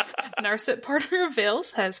 Narset Parter of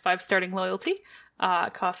Veils has 5 starting loyalty.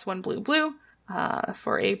 Costs 1 blue.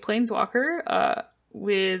 For a planeswalker,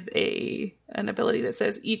 with an ability that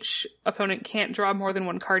says each opponent can't draw more than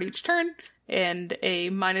 1 card each turn, and a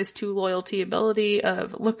 -2 loyalty ability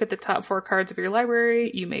of look at the top 4 cards of your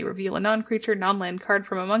library. You may reveal a non-creature, non-land card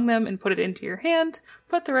from among them and put it into your hand.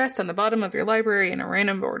 Put the rest on the bottom of your library in a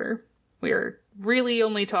random order. We are really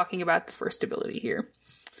only talking about the first ability here.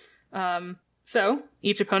 So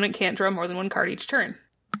each opponent can't draw more than 1 card each turn.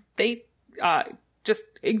 They just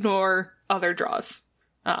ignore other draws.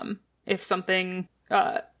 If something,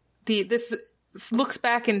 this looks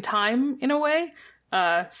back in time in a way.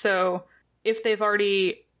 So if they've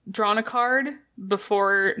already drawn a card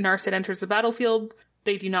before Narset enters the battlefield,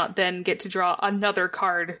 they do not then get to draw another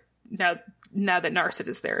card now that Narset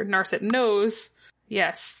is there. Narset knows,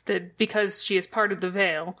 yes, that because she is part of the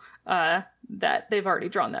Veil, that they've already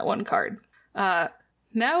drawn that 1 card.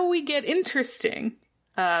 Now we get interesting.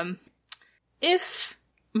 If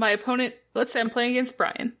my opponent, let's say I'm playing against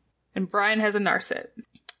Brian, and Brian has a Narset,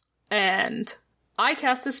 and I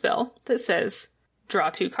cast a spell that says, draw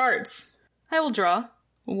 2 cards. I will draw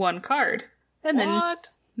 1 card, and then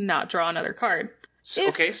not draw another card.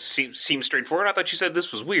 Okay, seems straightforward. I thought you said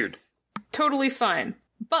this was weird. Totally fine.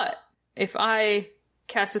 But if I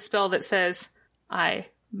cast a spell that says, I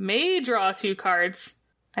may draw 2 cards,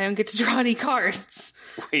 I don't get to draw any cards.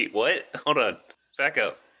 Wait, what? Hold on. Back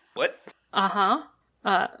up. What?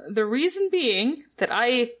 The reason being that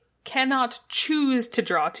I cannot choose to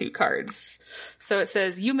draw 2 cards. So it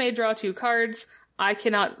says, you may draw 2 cards. I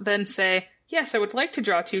cannot then say, yes, I would like to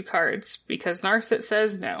draw 2 cards, because Narset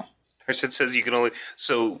says no. Narset says you can only...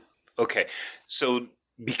 So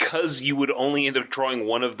because you would only end up drawing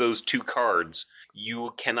one of those 2 cards,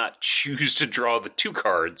 you cannot choose to draw the 2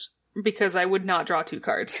 cards. Because I would not draw 2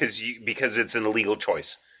 cards. Because it's an illegal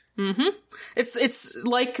choice. Mm-hmm. It's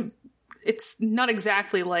like... It's not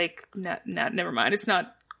exactly like... never mind. It's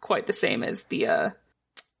not quite the same as the...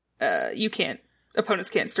 Opponents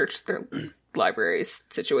can't search their libraries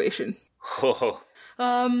situation. Oh.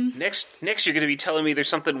 Next you're going to be telling me there's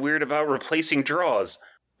something weird about replacing draws.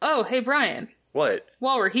 Oh, hey, Brian. What?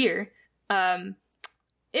 While we're here,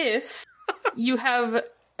 if you have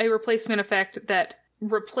a replacement effect that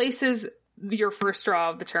replaces your first draw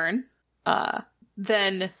of the turn,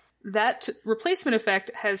 then that replacement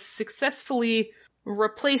effect has successfully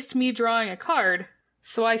replaced me drawing a card,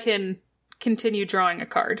 so I can continue drawing a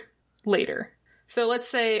card later. So let's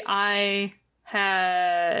say I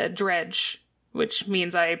had Dredge, which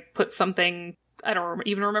means I put something... I don't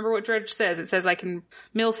even remember what Dredge says. It says I can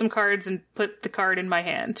mill some cards and put the card in my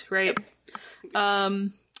hand, right?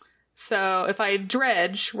 So if I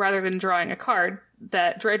dredge rather than drawing a card,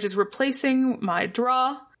 that dredge is replacing my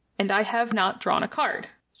draw, and I have not drawn a card.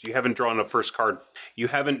 So you haven't drawn a first card. You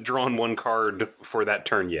haven't drawn one card for that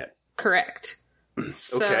turn yet. Correct.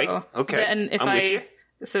 So okay. Then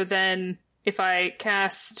if I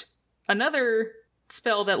cast another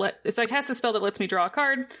spell if I cast a spell that lets me draw a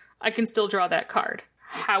card, I can still draw that card.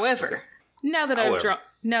 However, now that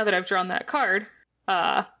I've drawn that card,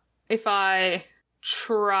 if I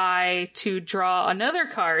try to draw another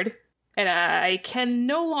card, and I can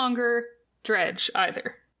no longer dredge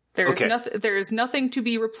either. There is nothing to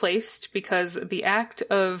be replaced, because the act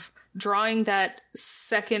of drawing that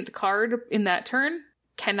second card in that turn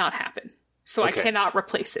cannot happen. So I cannot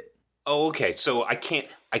replace it. Oh, okay. So I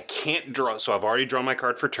can't draw. So I've already drawn my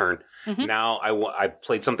card for turn. Mm-hmm. Now I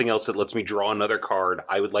played something else that lets me draw another card.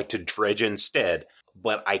 I would like to dredge instead,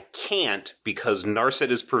 but I can't because Narset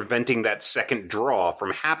is preventing that second draw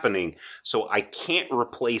from happening. So I can't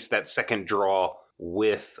replace that second draw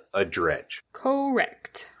with a dredge.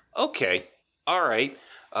 Correct. Okay. All right.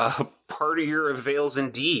 Partier avails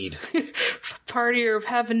indeed. Partier of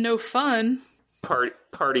having no fun.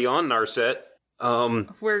 Party on, Narset.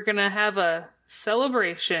 We're gonna have a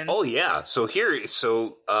celebration. Oh yeah,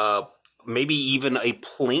 maybe even a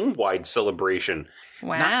plane-wide celebration.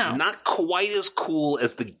 Wow. Not quite as cool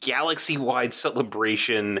as the galaxy-wide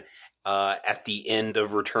celebration at the end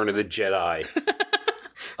of Return of the Jedi.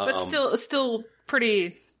 But still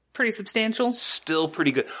pretty substantial. Still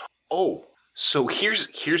pretty good. Oh, so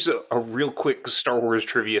here's a real quick Star Wars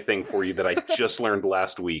trivia thing for you that I just learned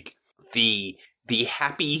last week. The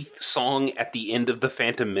happy song at the end of The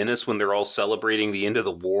Phantom Menace when they're all celebrating the end of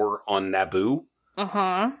the war on Naboo.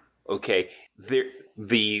 Uh-huh. Okay. There's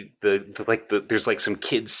like some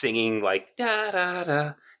kids singing like da da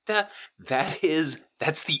da da.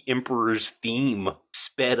 That's the Emperor's theme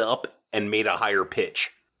sped up and made a higher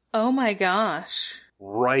pitch. Oh my gosh.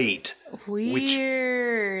 Right.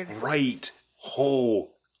 Weird. Right. Oh,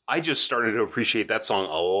 I just started to appreciate that song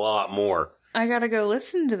a lot more. I gotta go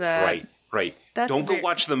listen to that. Right. Don't go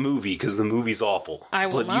watch the movie, because the movie's awful. I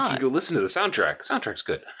will not. But you can go listen to the soundtrack. Soundtrack's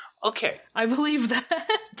good. Okay. I believe that.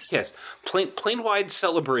 Yes. Plane-wide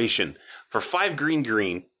celebration. For 5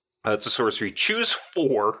 green. It's a sorcery. Choose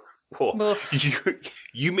 4. Well,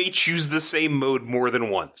 you may choose the same mode more than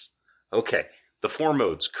once. Okay. The 4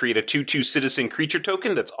 modes. Create a 2/2 citizen creature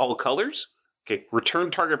token that's all colors. Okay.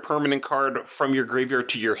 Return target permanent card from your graveyard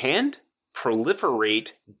to your hand.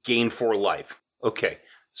 Proliferate. Gain 4 life. Okay.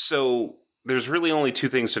 So there's really only 2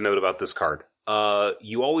 things to note about this card.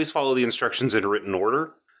 You always follow the instructions in written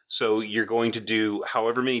order. So you're going to do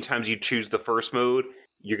however many times you choose the first mode,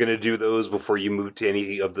 you're going to do those before you move to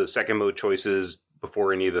any of the second mode choices,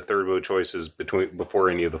 before any of the third mode choices, before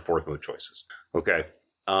any of the fourth mode choices. Okay.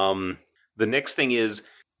 The next thing is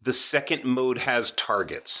the second mode has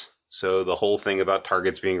targets. So the whole thing about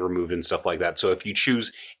targets being removed and stuff like that. So if you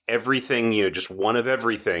choose everything, just one of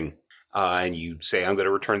everything, and you say, I'm going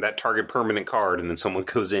to return that target permanent card, and then someone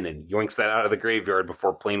goes in and yoinks that out of the graveyard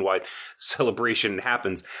before plane-wide celebration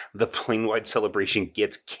happens, the plane-wide celebration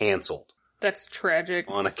gets canceled. That's tragic.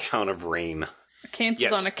 On account of rain.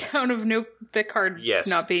 Canceled on account of the card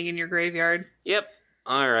not being in your graveyard. Yep.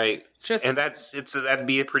 All right. And that'd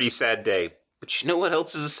be a pretty sad day. But you know what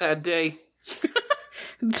else is a sad day?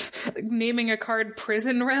 Naming a card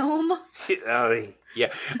Prison Realm?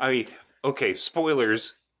 Yeah. I mean, okay,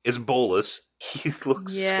 spoilers. Is Bolus. He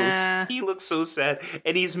looks so sad,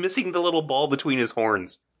 and he's missing the little ball between his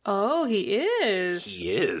horns. Oh, he is. He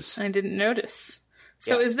is. I didn't notice.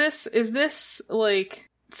 So is this like,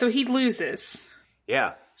 so he loses?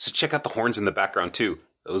 Yeah. So check out the horns in the background too.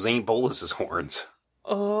 Those ain't Bolus's horns.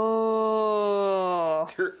 Oh.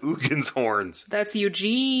 They're Ugin's horns. That's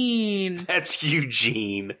Eugene.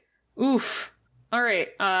 Oof. All right.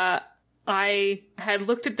 I had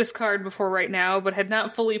looked at this card before right now, but had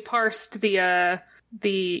not fully parsed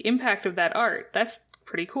the impact of that art. That's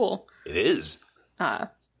pretty cool. It is.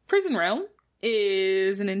 Prison Realm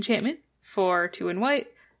is an enchantment for 2 and white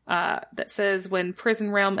that says when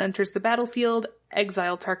Prison Realm enters the battlefield,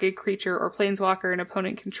 exile target creature or planeswalker an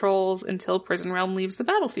opponent controls until Prison Realm leaves the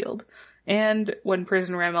battlefield. And when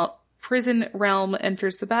Prison Realm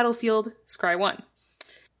enters the battlefield, scry 1.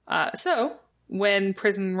 So, when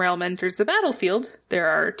Prison Realm enters the battlefield, there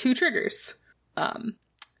are 2 triggers,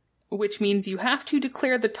 which means you have to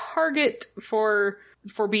declare the target for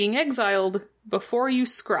being exiled before you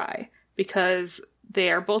scry, because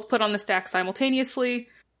they are both put on the stack simultaneously,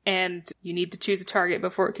 and you need to choose a target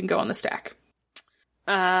before it can go on the stack.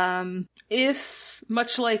 If,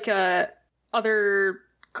 much like other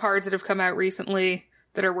cards that have come out recently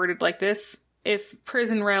that are worded like this, if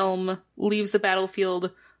Prison Realm leaves the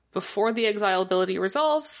battlefield before the exile ability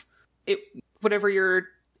resolves, whatever you're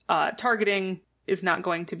targeting is not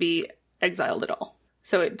going to be exiled at all.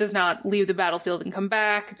 So it does not leave the battlefield and come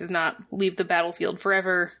back. It does not leave the battlefield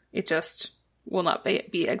forever. It just will not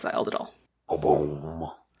be exiled at all. Oh, boom.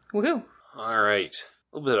 Woohoo. All right.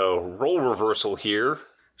 A little bit of role reversal here.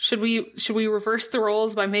 Should we reverse the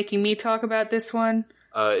roles by making me talk about this one?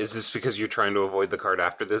 Is this because you're trying to avoid the card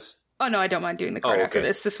after this? Oh, no, I don't mind doing the card after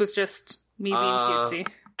this. This was just me being cutesy.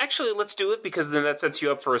 Actually, let's do it, because then that sets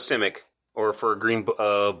you up for a Simic, or for a green,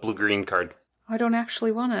 blue-green card. I don't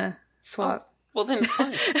actually want to swap. Oh, well, then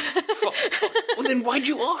fine. Well, then why'd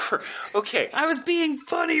you offer? Okay. I was being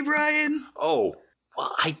funny, Brian. Oh,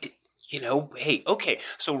 well, I did. Hey, okay.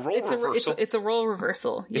 So reversal. It's a role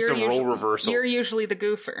reversal. It's a role reversal. You're usually the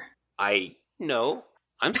goofer. No,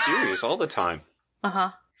 I'm serious all the time. Uh-huh.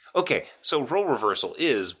 Okay, so role reversal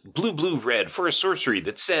is blue, red for a sorcery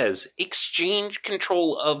that says exchange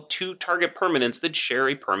control of 2 target permanents that share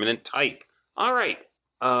a permanent type. All right.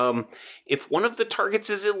 If one of the targets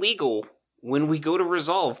is illegal, when we go to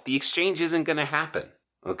resolve, the exchange isn't going to happen.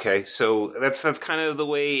 Okay, so that's kind of the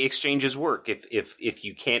way exchanges work. If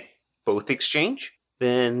you can't both exchange,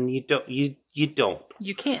 then you don't. You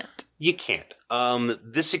can't. You can't.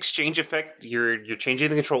 This exchange effect, you're changing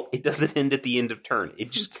the control. It doesn't end at the end of turn.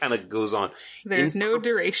 It just kind of goes on. There's no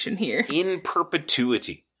duration here. In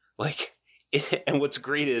perpetuity. And what's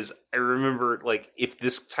great is, I remember, if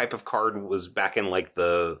this type of card was back in,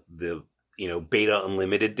 the beta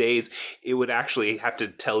unlimited days, it would actually have to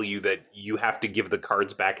tell you that you have to give the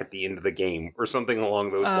cards back at the end of the game, or something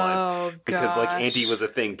along those lines. Because, ante was a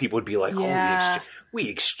thing. People would be like, yeah. Oh, we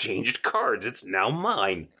exchanged cards. It's now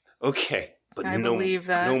mine. Okay. But I believe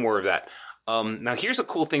that. No more of that. Now, here's a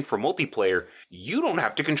cool thing for multiplayer. You don't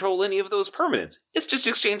have to control any of those permanents. It's just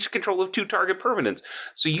exchange control of 2 target permanents.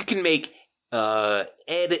 So you can make Ed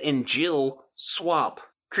and Jill swap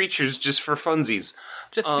creatures just for funsies.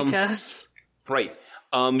 Just because. Right.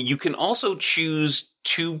 You can also choose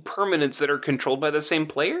 2 permanents that are controlled by the same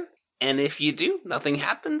player. And if you do, nothing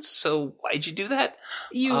happens. So why'd you do that?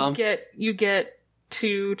 You get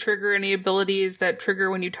to trigger any abilities that trigger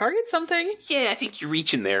when you target something. Yeah, I think you're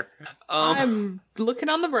reaching there. I'm looking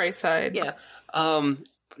on the bright side. Yeah.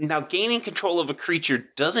 Now, gaining control of a creature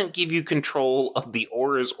doesn't give you control of the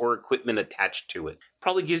auras or equipment attached to it.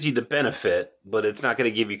 Probably gives you the benefit, but it's not going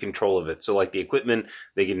to give you control of it. So, the equipment,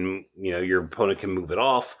 they can, your opponent can move it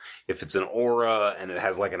off. If it's an aura and it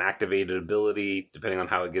has an activated ability, depending on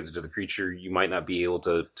how it gets to the creature, you might not be able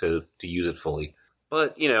to use it fully.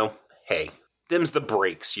 But, hey, them's the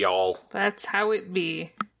breaks, y'all. That's how it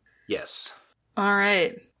be. Yes. All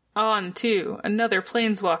right. On to another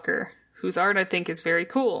Planeswalker, whose art I think is very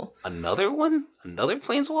cool. Another one? Another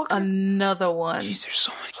Planeswalker? Another one. Jeez, there's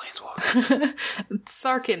so many Planeswalkers.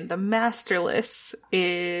 Sarkhan, the Masterless,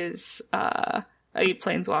 is a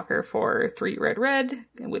Planeswalker for 3 red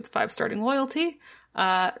with 5 starting loyalty.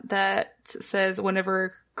 That says whenever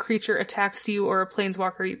a creature attacks you or a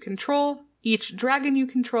Planeswalker you control, each dragon you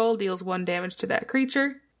control deals 1 damage to that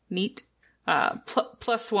creature. Neat.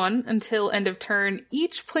 +1 until end of turn.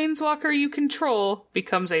 Each Planeswalker you control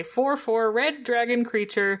becomes a 4/4 red dragon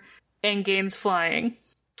creature and gains flying.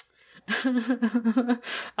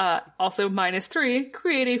 Also -3,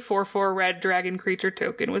 create a 4/4 red dragon creature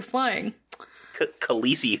token with flying.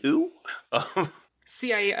 Khaleesi who?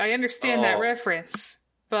 See, I understand that reference,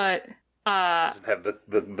 but doesn't have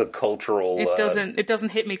the cultural. It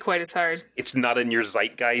doesn't hit me quite as hard. It's not in your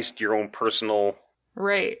zeitgeist, your own personal.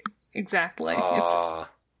 Right, exactly.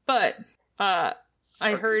 But I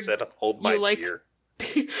heard hold my you like. beer.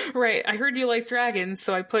 Right, I heard you like dragons,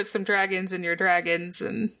 so I put some dragons in your dragons,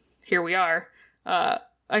 and here we are. I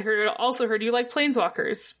also heard you like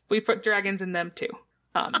planeswalkers. We put dragons in them too.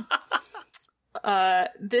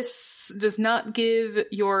 This does not give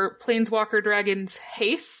your planeswalker dragons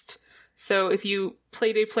haste. So if you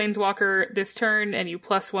played a planeswalker this turn and you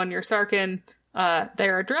 +1 your Sarkhan,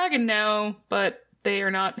 they're a dragon now, but they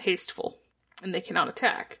are not hasteful and they cannot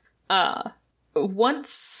attack.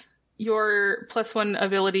 Once your +1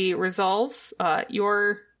 ability resolves,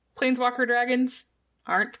 your planeswalker dragons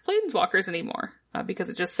aren't planeswalkers anymore, because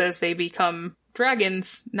it just says they become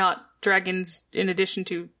dragons, not dragons in addition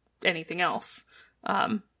to anything else.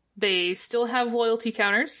 They still have loyalty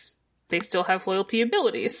counters. They still have loyalty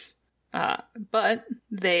abilities. But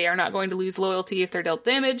they are not going to lose loyalty if they're dealt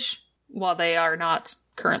damage, while they are not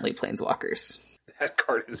currently planeswalkers. That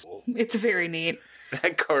card is cool. It's very neat.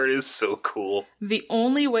 That card is so cool. The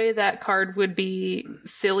only way that card would be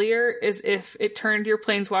sillier is if it turned your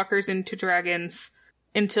planeswalkers into dragons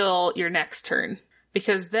until your next turn.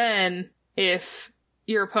 Because then, if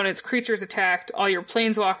your opponent's creatures attacked, all your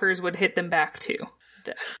planeswalkers would hit them back too.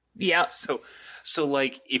 Yep. So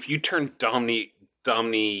like, if you turn Domni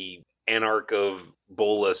Anarch of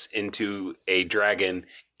Bolas into a dragon,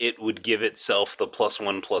 it would give itself the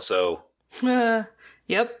 +1/+0.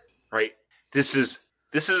 Yep. Right? This is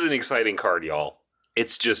an exciting card, y'all.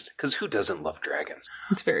 It's just, because who doesn't love dragons?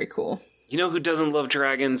 It's very cool. You know who doesn't love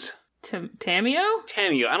dragons? Tamio?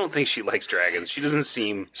 Tamio. I don't think she likes dragons. She doesn't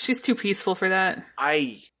seem... She's too peaceful for that.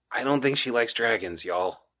 I don't think she likes dragons,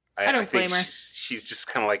 y'all. I don't blame her. She's just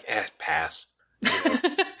kind of like, pass.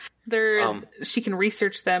 She can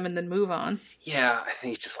research them and then move on. Yeah, I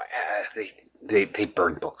think it's just like, they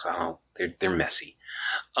burn books. I don't know. They're messy.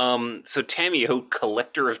 So Tamio,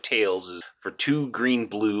 Collector of Tales, is for 2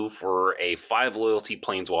 green-blue for a 5 loyalty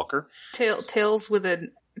planeswalker. Tales with a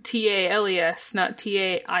T-A-L-E-S, not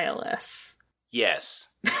T-A-I-L-S. Yes.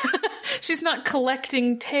 She's not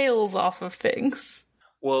collecting tails off of things.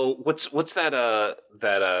 Well, what's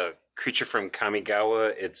that creature from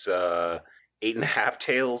Kamigawa? It's 8.5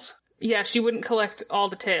 tails. Yeah, she wouldn't collect all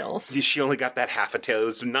the tails. She only got that half a tail. It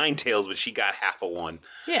was 9 tails, but she got half a one.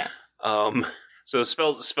 Yeah. So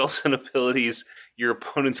spells and abilities your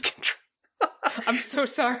opponents control. I'm so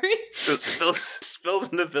sorry. So spells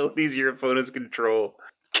and abilities your opponents control.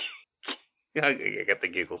 I got the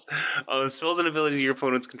giggles. Spells and abilities your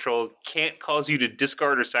opponents control can't cause you to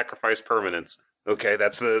discard or sacrifice permanents. Okay,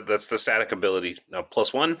 that's the static ability. Now,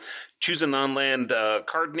 +1, choose a non-land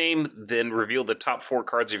card name, then reveal the top 4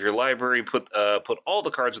 cards of your library. Put all the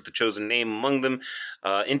cards with the chosen name among them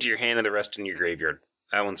into your hand and the rest in your graveyard.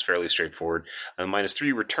 That one's fairly straightforward.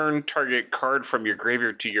 -3, return target card from your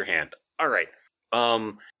graveyard to your hand. All right.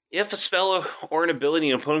 If a spell or an ability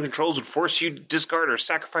an opponent controls would force you to discard or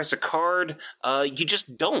sacrifice a card, you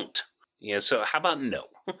just don't. Yeah. So how about no?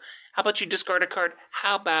 How about you discard a card?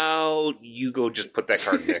 How about you go just put that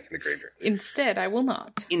card back in the graveyard? Instead, I will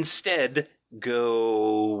not. Instead,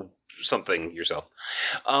 go something yourself.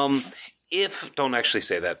 Don't actually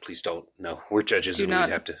say that, please don't. No, we're judges and we'd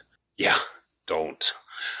have to. Yeah, don't.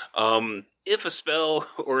 If a spell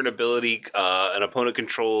or an ability an opponent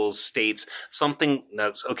controls states something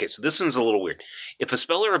that's okay, so this one's a little weird. If a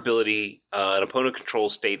spell or ability an opponent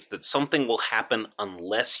controls states that something will happen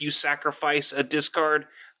unless you sacrifice a discard,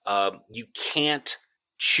 you can't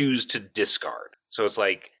choose to discard. So it's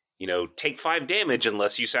like, take 5 damage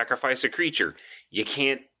unless you sacrifice a creature. You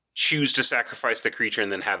can't choose to sacrifice the creature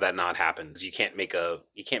and then have that not happen. You can't make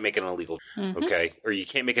an illegal, okay? Or you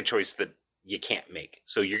can't make a choice that you can't make.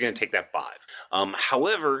 So you're going to take that 5.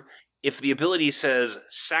 However, if the ability says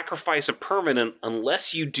sacrifice a permanent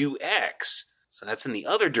unless you do X, so that's in the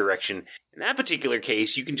other direction, in that particular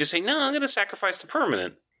case, you can just say, no, I'm going to sacrifice the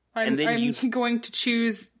permanent. I'm going to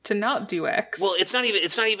choose to not do X. Well, it's not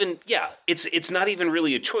even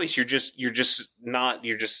really a choice. I'm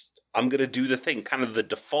going to do the thing. Kind of the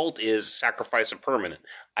default is sacrifice a permanent.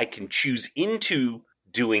 I can choose into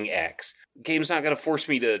doing X. The game's not going to force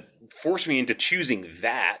me into choosing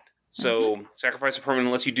that. So sacrifice a permanent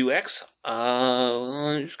unless you do X.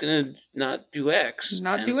 I'm just going to not do X.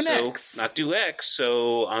 Not do X. Not do X.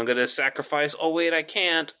 So I'm going to sacrifice. Oh, wait, I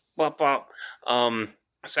can't. Bop, bop.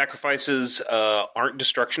 Sacrifices aren't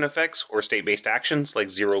destruction effects or state-based actions like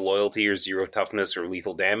 0 loyalty or 0 toughness or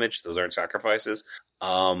lethal damage. Those aren't sacrifices.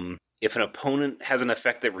 If an opponent has an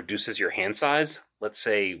effect that reduces your hand size, let's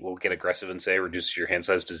say we'll get aggressive and say reduces your hand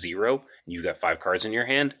size to 0, and you've got 5 cards in your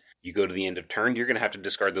hand, you go to the end of turn, you're going to have to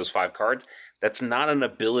discard those 5 cards. That's not an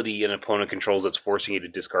ability an opponent controls that's forcing you to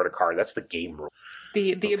discard a card. That's the game rule.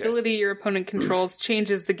 The ability your opponent controls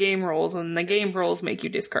changes the game rules, and the game rules make you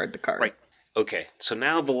discard the card. Right. Okay, so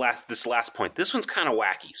now this last point. This one's kind of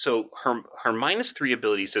wacky. So her -3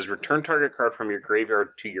 ability says return target card from your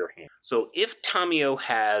graveyard to your hand. So if Tamio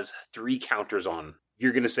has 3 counters on,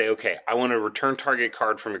 you're going to say, okay, I want to return target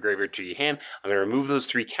card from your graveyard to your hand. I'm going to remove those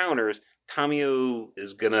 3 counters. Tamio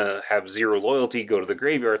is going to have 0 loyalty, go to the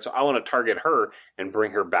graveyard, so I want to target her and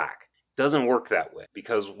bring her back. Doesn't work that way,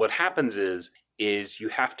 because what happens is you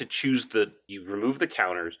have to choose you remove the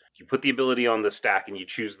counters, you put the ability on the stack, and you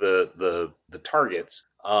choose the targets.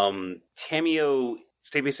 Tamio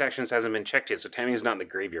State-based actions hasn't been checked yet, so Tamiya's not in the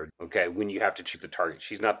graveyard. Okay, when you have to choose the target,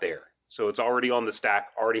 she's not there. So it's already on the stack,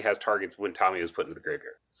 already has targets when Tamiya is put into the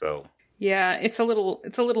graveyard. So Yeah, it's a little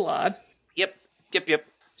odd. Yep.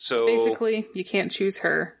 So Basically, you can't choose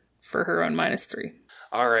her for her own -3.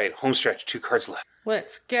 all right, home stretch, 2 cards left.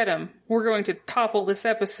 Let's get them. We're going to topple this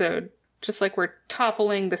episode, just like we're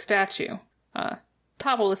toppling the statue.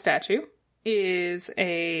 Topple the statue is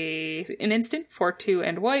an instant for 2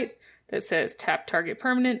 and white that says tap target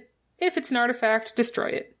permanent. If it's an artifact, destroy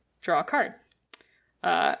it. Draw a card.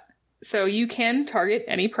 So you can target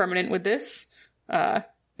any permanent with this.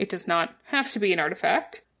 It does not have to be an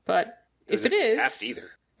artifact, but if it is,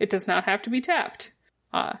 it does not have to be tapped.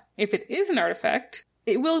 If it is an artifact,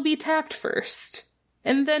 it will be tapped first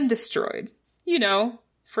and then destroyed. You know,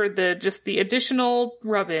 for the additional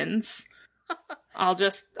rub-ins. I'll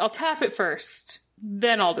tap it first,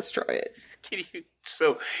 then I'll destroy it.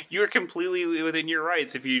 So you're completely within your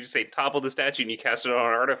rights if you say topple the statue and you cast it on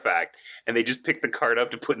an artifact, and they just pick the card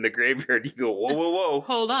up to put in the graveyard. You go, whoa.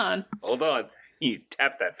 Hold on. You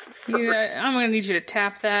tap that first. I'm going to need you to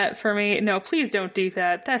tap that for me. No, please don't do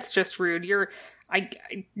that. That's just rude. You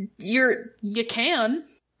can,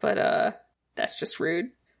 but that's just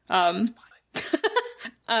rude. Much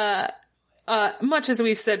as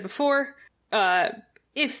we've said before,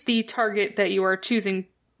 if the target that you are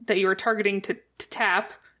targeting to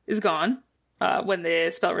tap is gone when the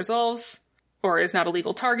spell resolves, or is not a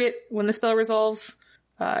legal target when the spell resolves,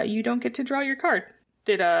 you don't get to draw your card.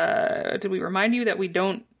 Did we remind you that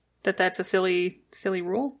that's a silly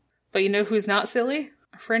rule? But you know who's not silly?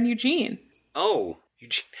 Our friend Eugene. Oh,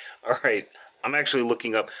 Eugene. All right. I'm actually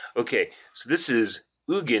looking up. Okay, so this is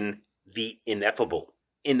Ugin the Ineffable.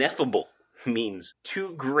 Ineffable means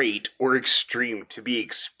too great or extreme to be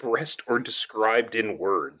expressed or described in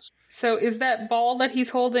words. So is that ball that he's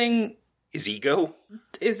holding his ego?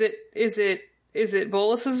 Is it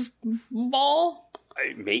Bolus's ball?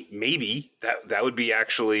 Maybe that would be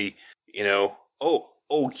actually, you're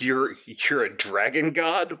a dragon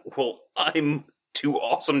god? Well, I'm too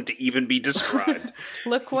awesome to even be described.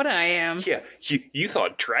 Look what I am. Yeah, you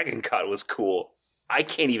thought dragon god was cool. I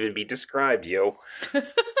can't even be described, yo.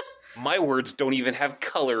 My words don't even have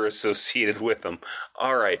color associated with them.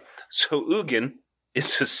 All right, so Ugin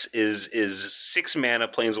is 6 mana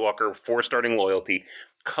planeswalker, 4 starting loyalty.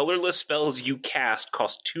 Colorless spells you cast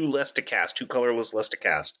cost 2 less to cast, 2 colorless less to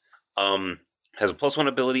cast. Has a +1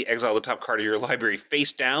 ability, exile the top card of your library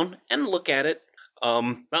face down and look at it.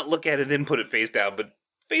 Not look at it then put it face down, but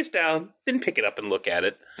face down, then pick it up and look at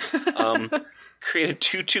it. Create a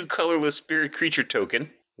 2/2 colorless spirit creature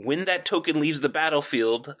token. When that token leaves the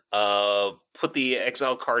battlefield, put the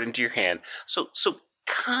exile card into your hand. So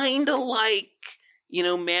kind of like,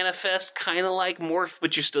 manifest, kind of like morph,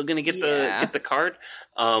 but you're still going to get the card.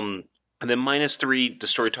 And then -3,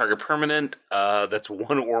 destroy target permanent. That's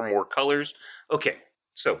 1 or more colors. Okay,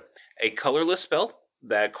 so a colorless spell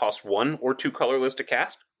that costs 1 or 2 colorless to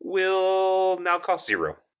cast will now cost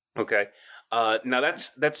 0. Okay, now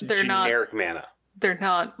that's generic mana. They're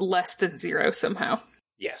not less than 0 somehow.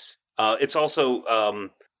 Yes, it's also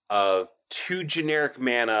 2 generic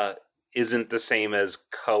mana isn't the same as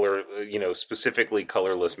color. Specifically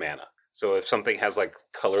colorless mana. So if something has like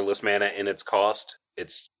colorless mana in its cost,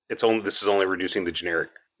 this is only reducing the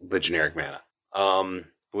generic mana.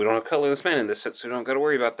 We don't have colorless mana in this set, so we don't got to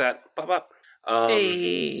worry about that. Bop.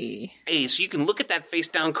 Hey, so you can look at that face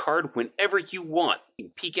down card whenever you want. You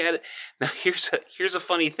can peek at it. Now here's a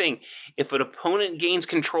funny thing. If an opponent gains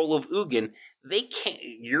control of Ugin, they can't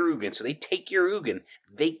your Ugin, so they take your Ugin.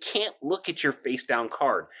 They can't look at your face down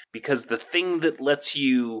card because the thing that lets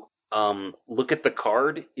you look at the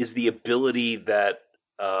card is the ability that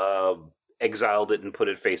exiled it and put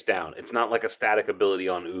it face down. It's not like a static ability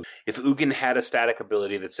on Ugin. If Ugin had a static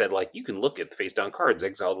ability that said, like, you can look at face down cards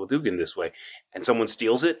exiled with Ugin this way, and someone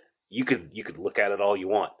steals it, you could look at it all you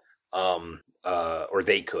want. Or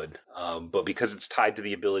they could. But because it's tied to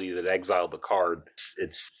the ability that exiled the card,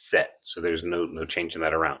 it's set. So there's no changing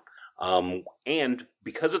that around. And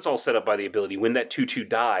because it's all set up by the ability, when that 2/2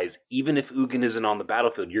 dies, even if Ugin isn't on the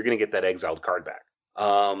battlefield, you're going to get that exiled card back.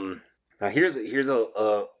 Now here's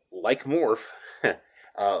a like morph.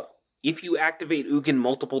 If you activate Ugin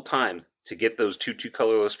multiple times to get those 2/2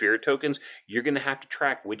 colorless spirit tokens, you're going to have to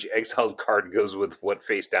track which exiled card goes with what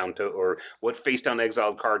face down or what face down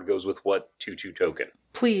exiled card goes with what 2/2 token.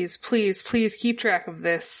 Please keep track of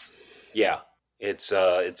this. Yeah, it's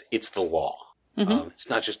the law. Mm-hmm. It's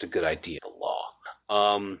not just a good idea. The law.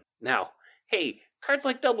 Now, hey, cards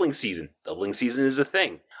like Doubling Season. Doubling Season is a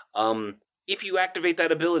thing. If you activate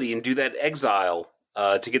that ability and do that exile,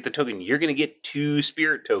 to get the token, you're going to get 2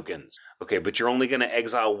 spirit tokens. Okay, but you're only going to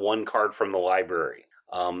exile 1 card from the library.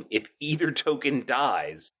 If either token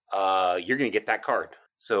dies, you're going to get that card.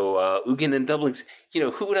 So Ugin and doubling,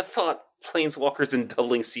 who would have thought Planeswalkers and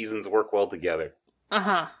doubling seasons work well together?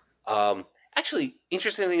 Actually,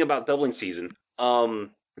 interesting thing about doubling season,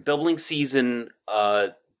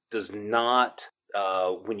 does not,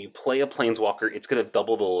 when you play a Planeswalker, it's going to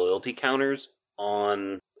double the loyalty counters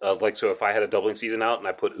on, so if I had a doubling season out and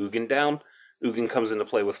I put Ugin down, Ugin comes into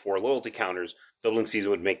play with 4 loyalty counters, doubling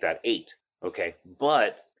season would make that 8. Okay,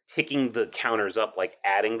 but ticking the counters up, like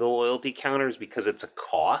adding the loyalty counters because it's a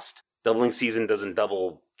cost, doubling season doesn't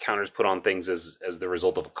double counters put on things as the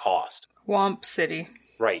result of a cost. Womp City.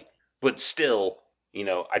 Right. But still,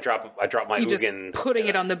 I drop my You're Ugin. Just putting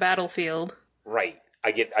it on the battlefield. Right.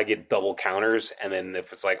 I get double counters, and then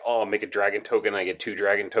if it's like, I'll make a dragon token, I get 2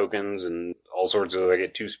 dragon tokens, and all sorts of, I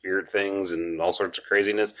get 2 spirit things, and all sorts of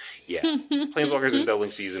craziness. Yeah. Planeswalkers and doubling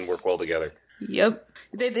season work well together. Yep.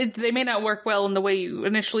 They may not work well in the way you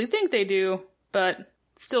initially think they do, but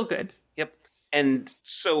still good. Yep. And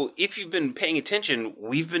so if you've been paying attention,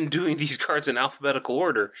 we've been doing these cards in alphabetical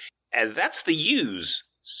order, and that's the use.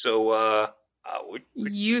 So,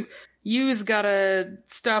 You's gotta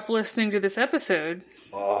stop listening to this episode.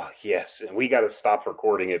 Oh, yes. And we gotta stop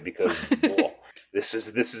recording it because, this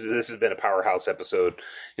has been a powerhouse episode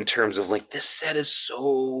in terms of, this set is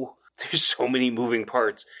there's so many moving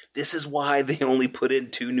parts. This is why they only put in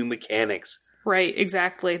 2 new mechanics. Right,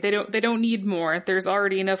 exactly. They don't need more. There's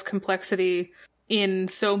already enough complexity in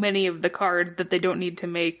so many of the cards that they don't need to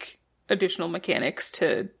make additional mechanics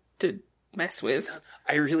to mess with.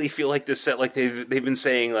 I really feel like this set, they've been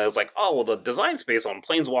saying, the design space on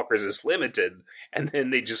Planeswalkers is limited, and then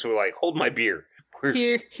they just were like, hold my beer.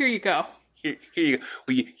 Here you go. Here you go.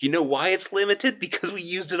 Well, you know why it's limited? Because we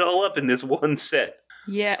used it all up in this one set.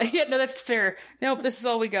 Yeah, no, that's fair. Nope, this is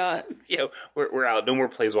all we got. Yeah, we're out. No more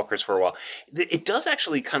Planeswalkers for a while. It does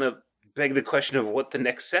actually kind of beg the question of what the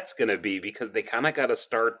next set's going to be, because they kind of got to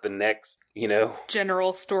start the next,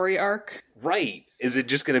 general story arc. Right. Is it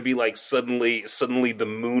just going to be like suddenly the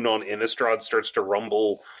moon on Innistrad starts to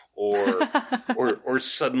rumble, or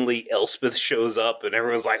suddenly Elspeth shows up and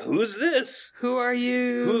everyone's like, who's this? Who are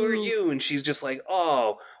you? And she's just like,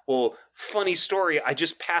 oh, well, funny story, I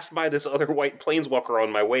just passed by this other white Planeswalker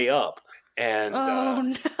on my way up. And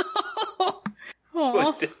oh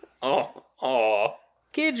no. Oh.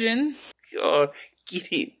 Gideon.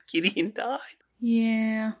 Gideon died.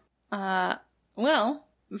 Yeah. Well,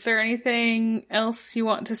 is there anything else you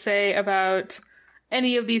want to say about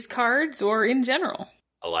any of these cards or in general?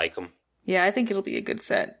 I like them. Yeah, I think it'll be a good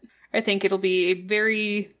set. I think it'll be a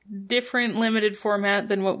very different limited format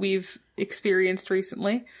than what we've experienced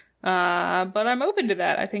recently. But I'm open to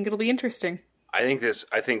that. I think it'll be interesting. I think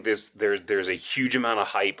there's a huge amount of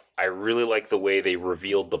hype. I really like the way they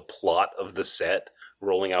revealed the plot of the set,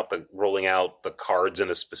 rolling out the cards in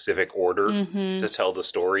a specific order to tell the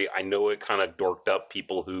story. I know it kind of dorked up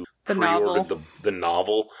people who pre-ordered the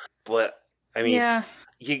novel, but I mean, yeah.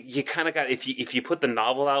 You kind of got, if you put the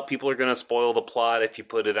novel out, people are going to spoil the plot. If you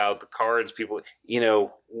put it out, the cards, people,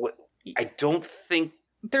 I don't think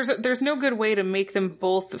there's no good way to make them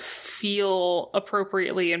both feel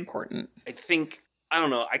appropriately important. I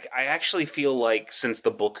don't know. I actually feel like since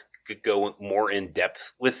the book could go more in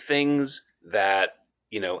depth with things that,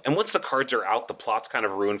 and once the cards are out, the plot's kind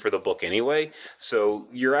of ruined for the book anyway. So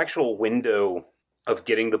your actual window of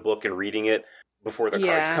getting the book and reading it before the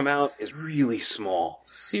cards come out is really small.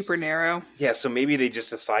 Super narrow. Yeah, so maybe they just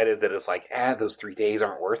decided that it's like, those 3 days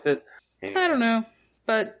aren't worth it. Anyway. I don't know,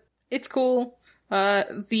 but it's cool.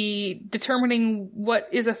 The determining what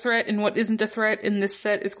is a threat and what isn't a threat in this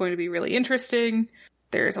set is going to be really interesting.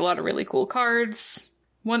 There's a lot of really cool cards.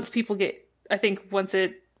 When it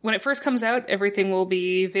first comes out, everything will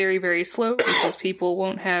be very, very slow because people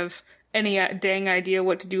won't have any dang idea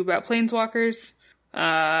what to do about Planeswalkers.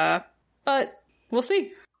 But we'll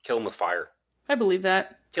see. Kill them with fire. I believe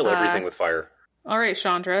that. Kill everything with fire. All right,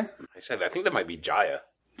 Chandra. I think that might be Jaya.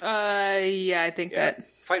 Yeah, I think that.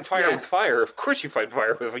 Fight fire with fire. Of course you fight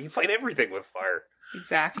fire with fire. You fight everything with fire.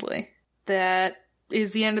 Exactly. That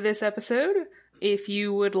is the end of this episode. If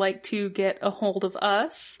you would like to get a hold of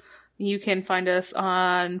us, you can find us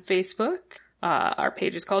on Facebook. Our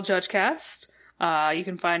page is called JudgeCast. You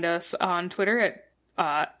can find us on Twitter at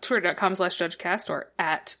twitter.com/JudgeCast or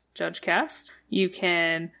at JudgeCast. You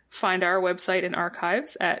can find our website and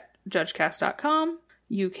archives at judgecast.com.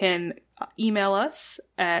 You can email us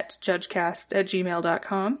at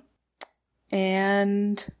judgecast@gmail.com.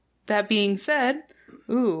 And that being said,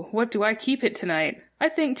 what do I keep it tonight? I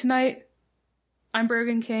think tonight I'm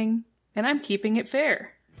Brogan King, and I'm keeping it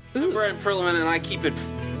fair. I'm Brian Perlman, and I keep it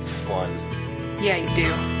fun. Yeah, you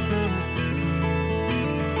do.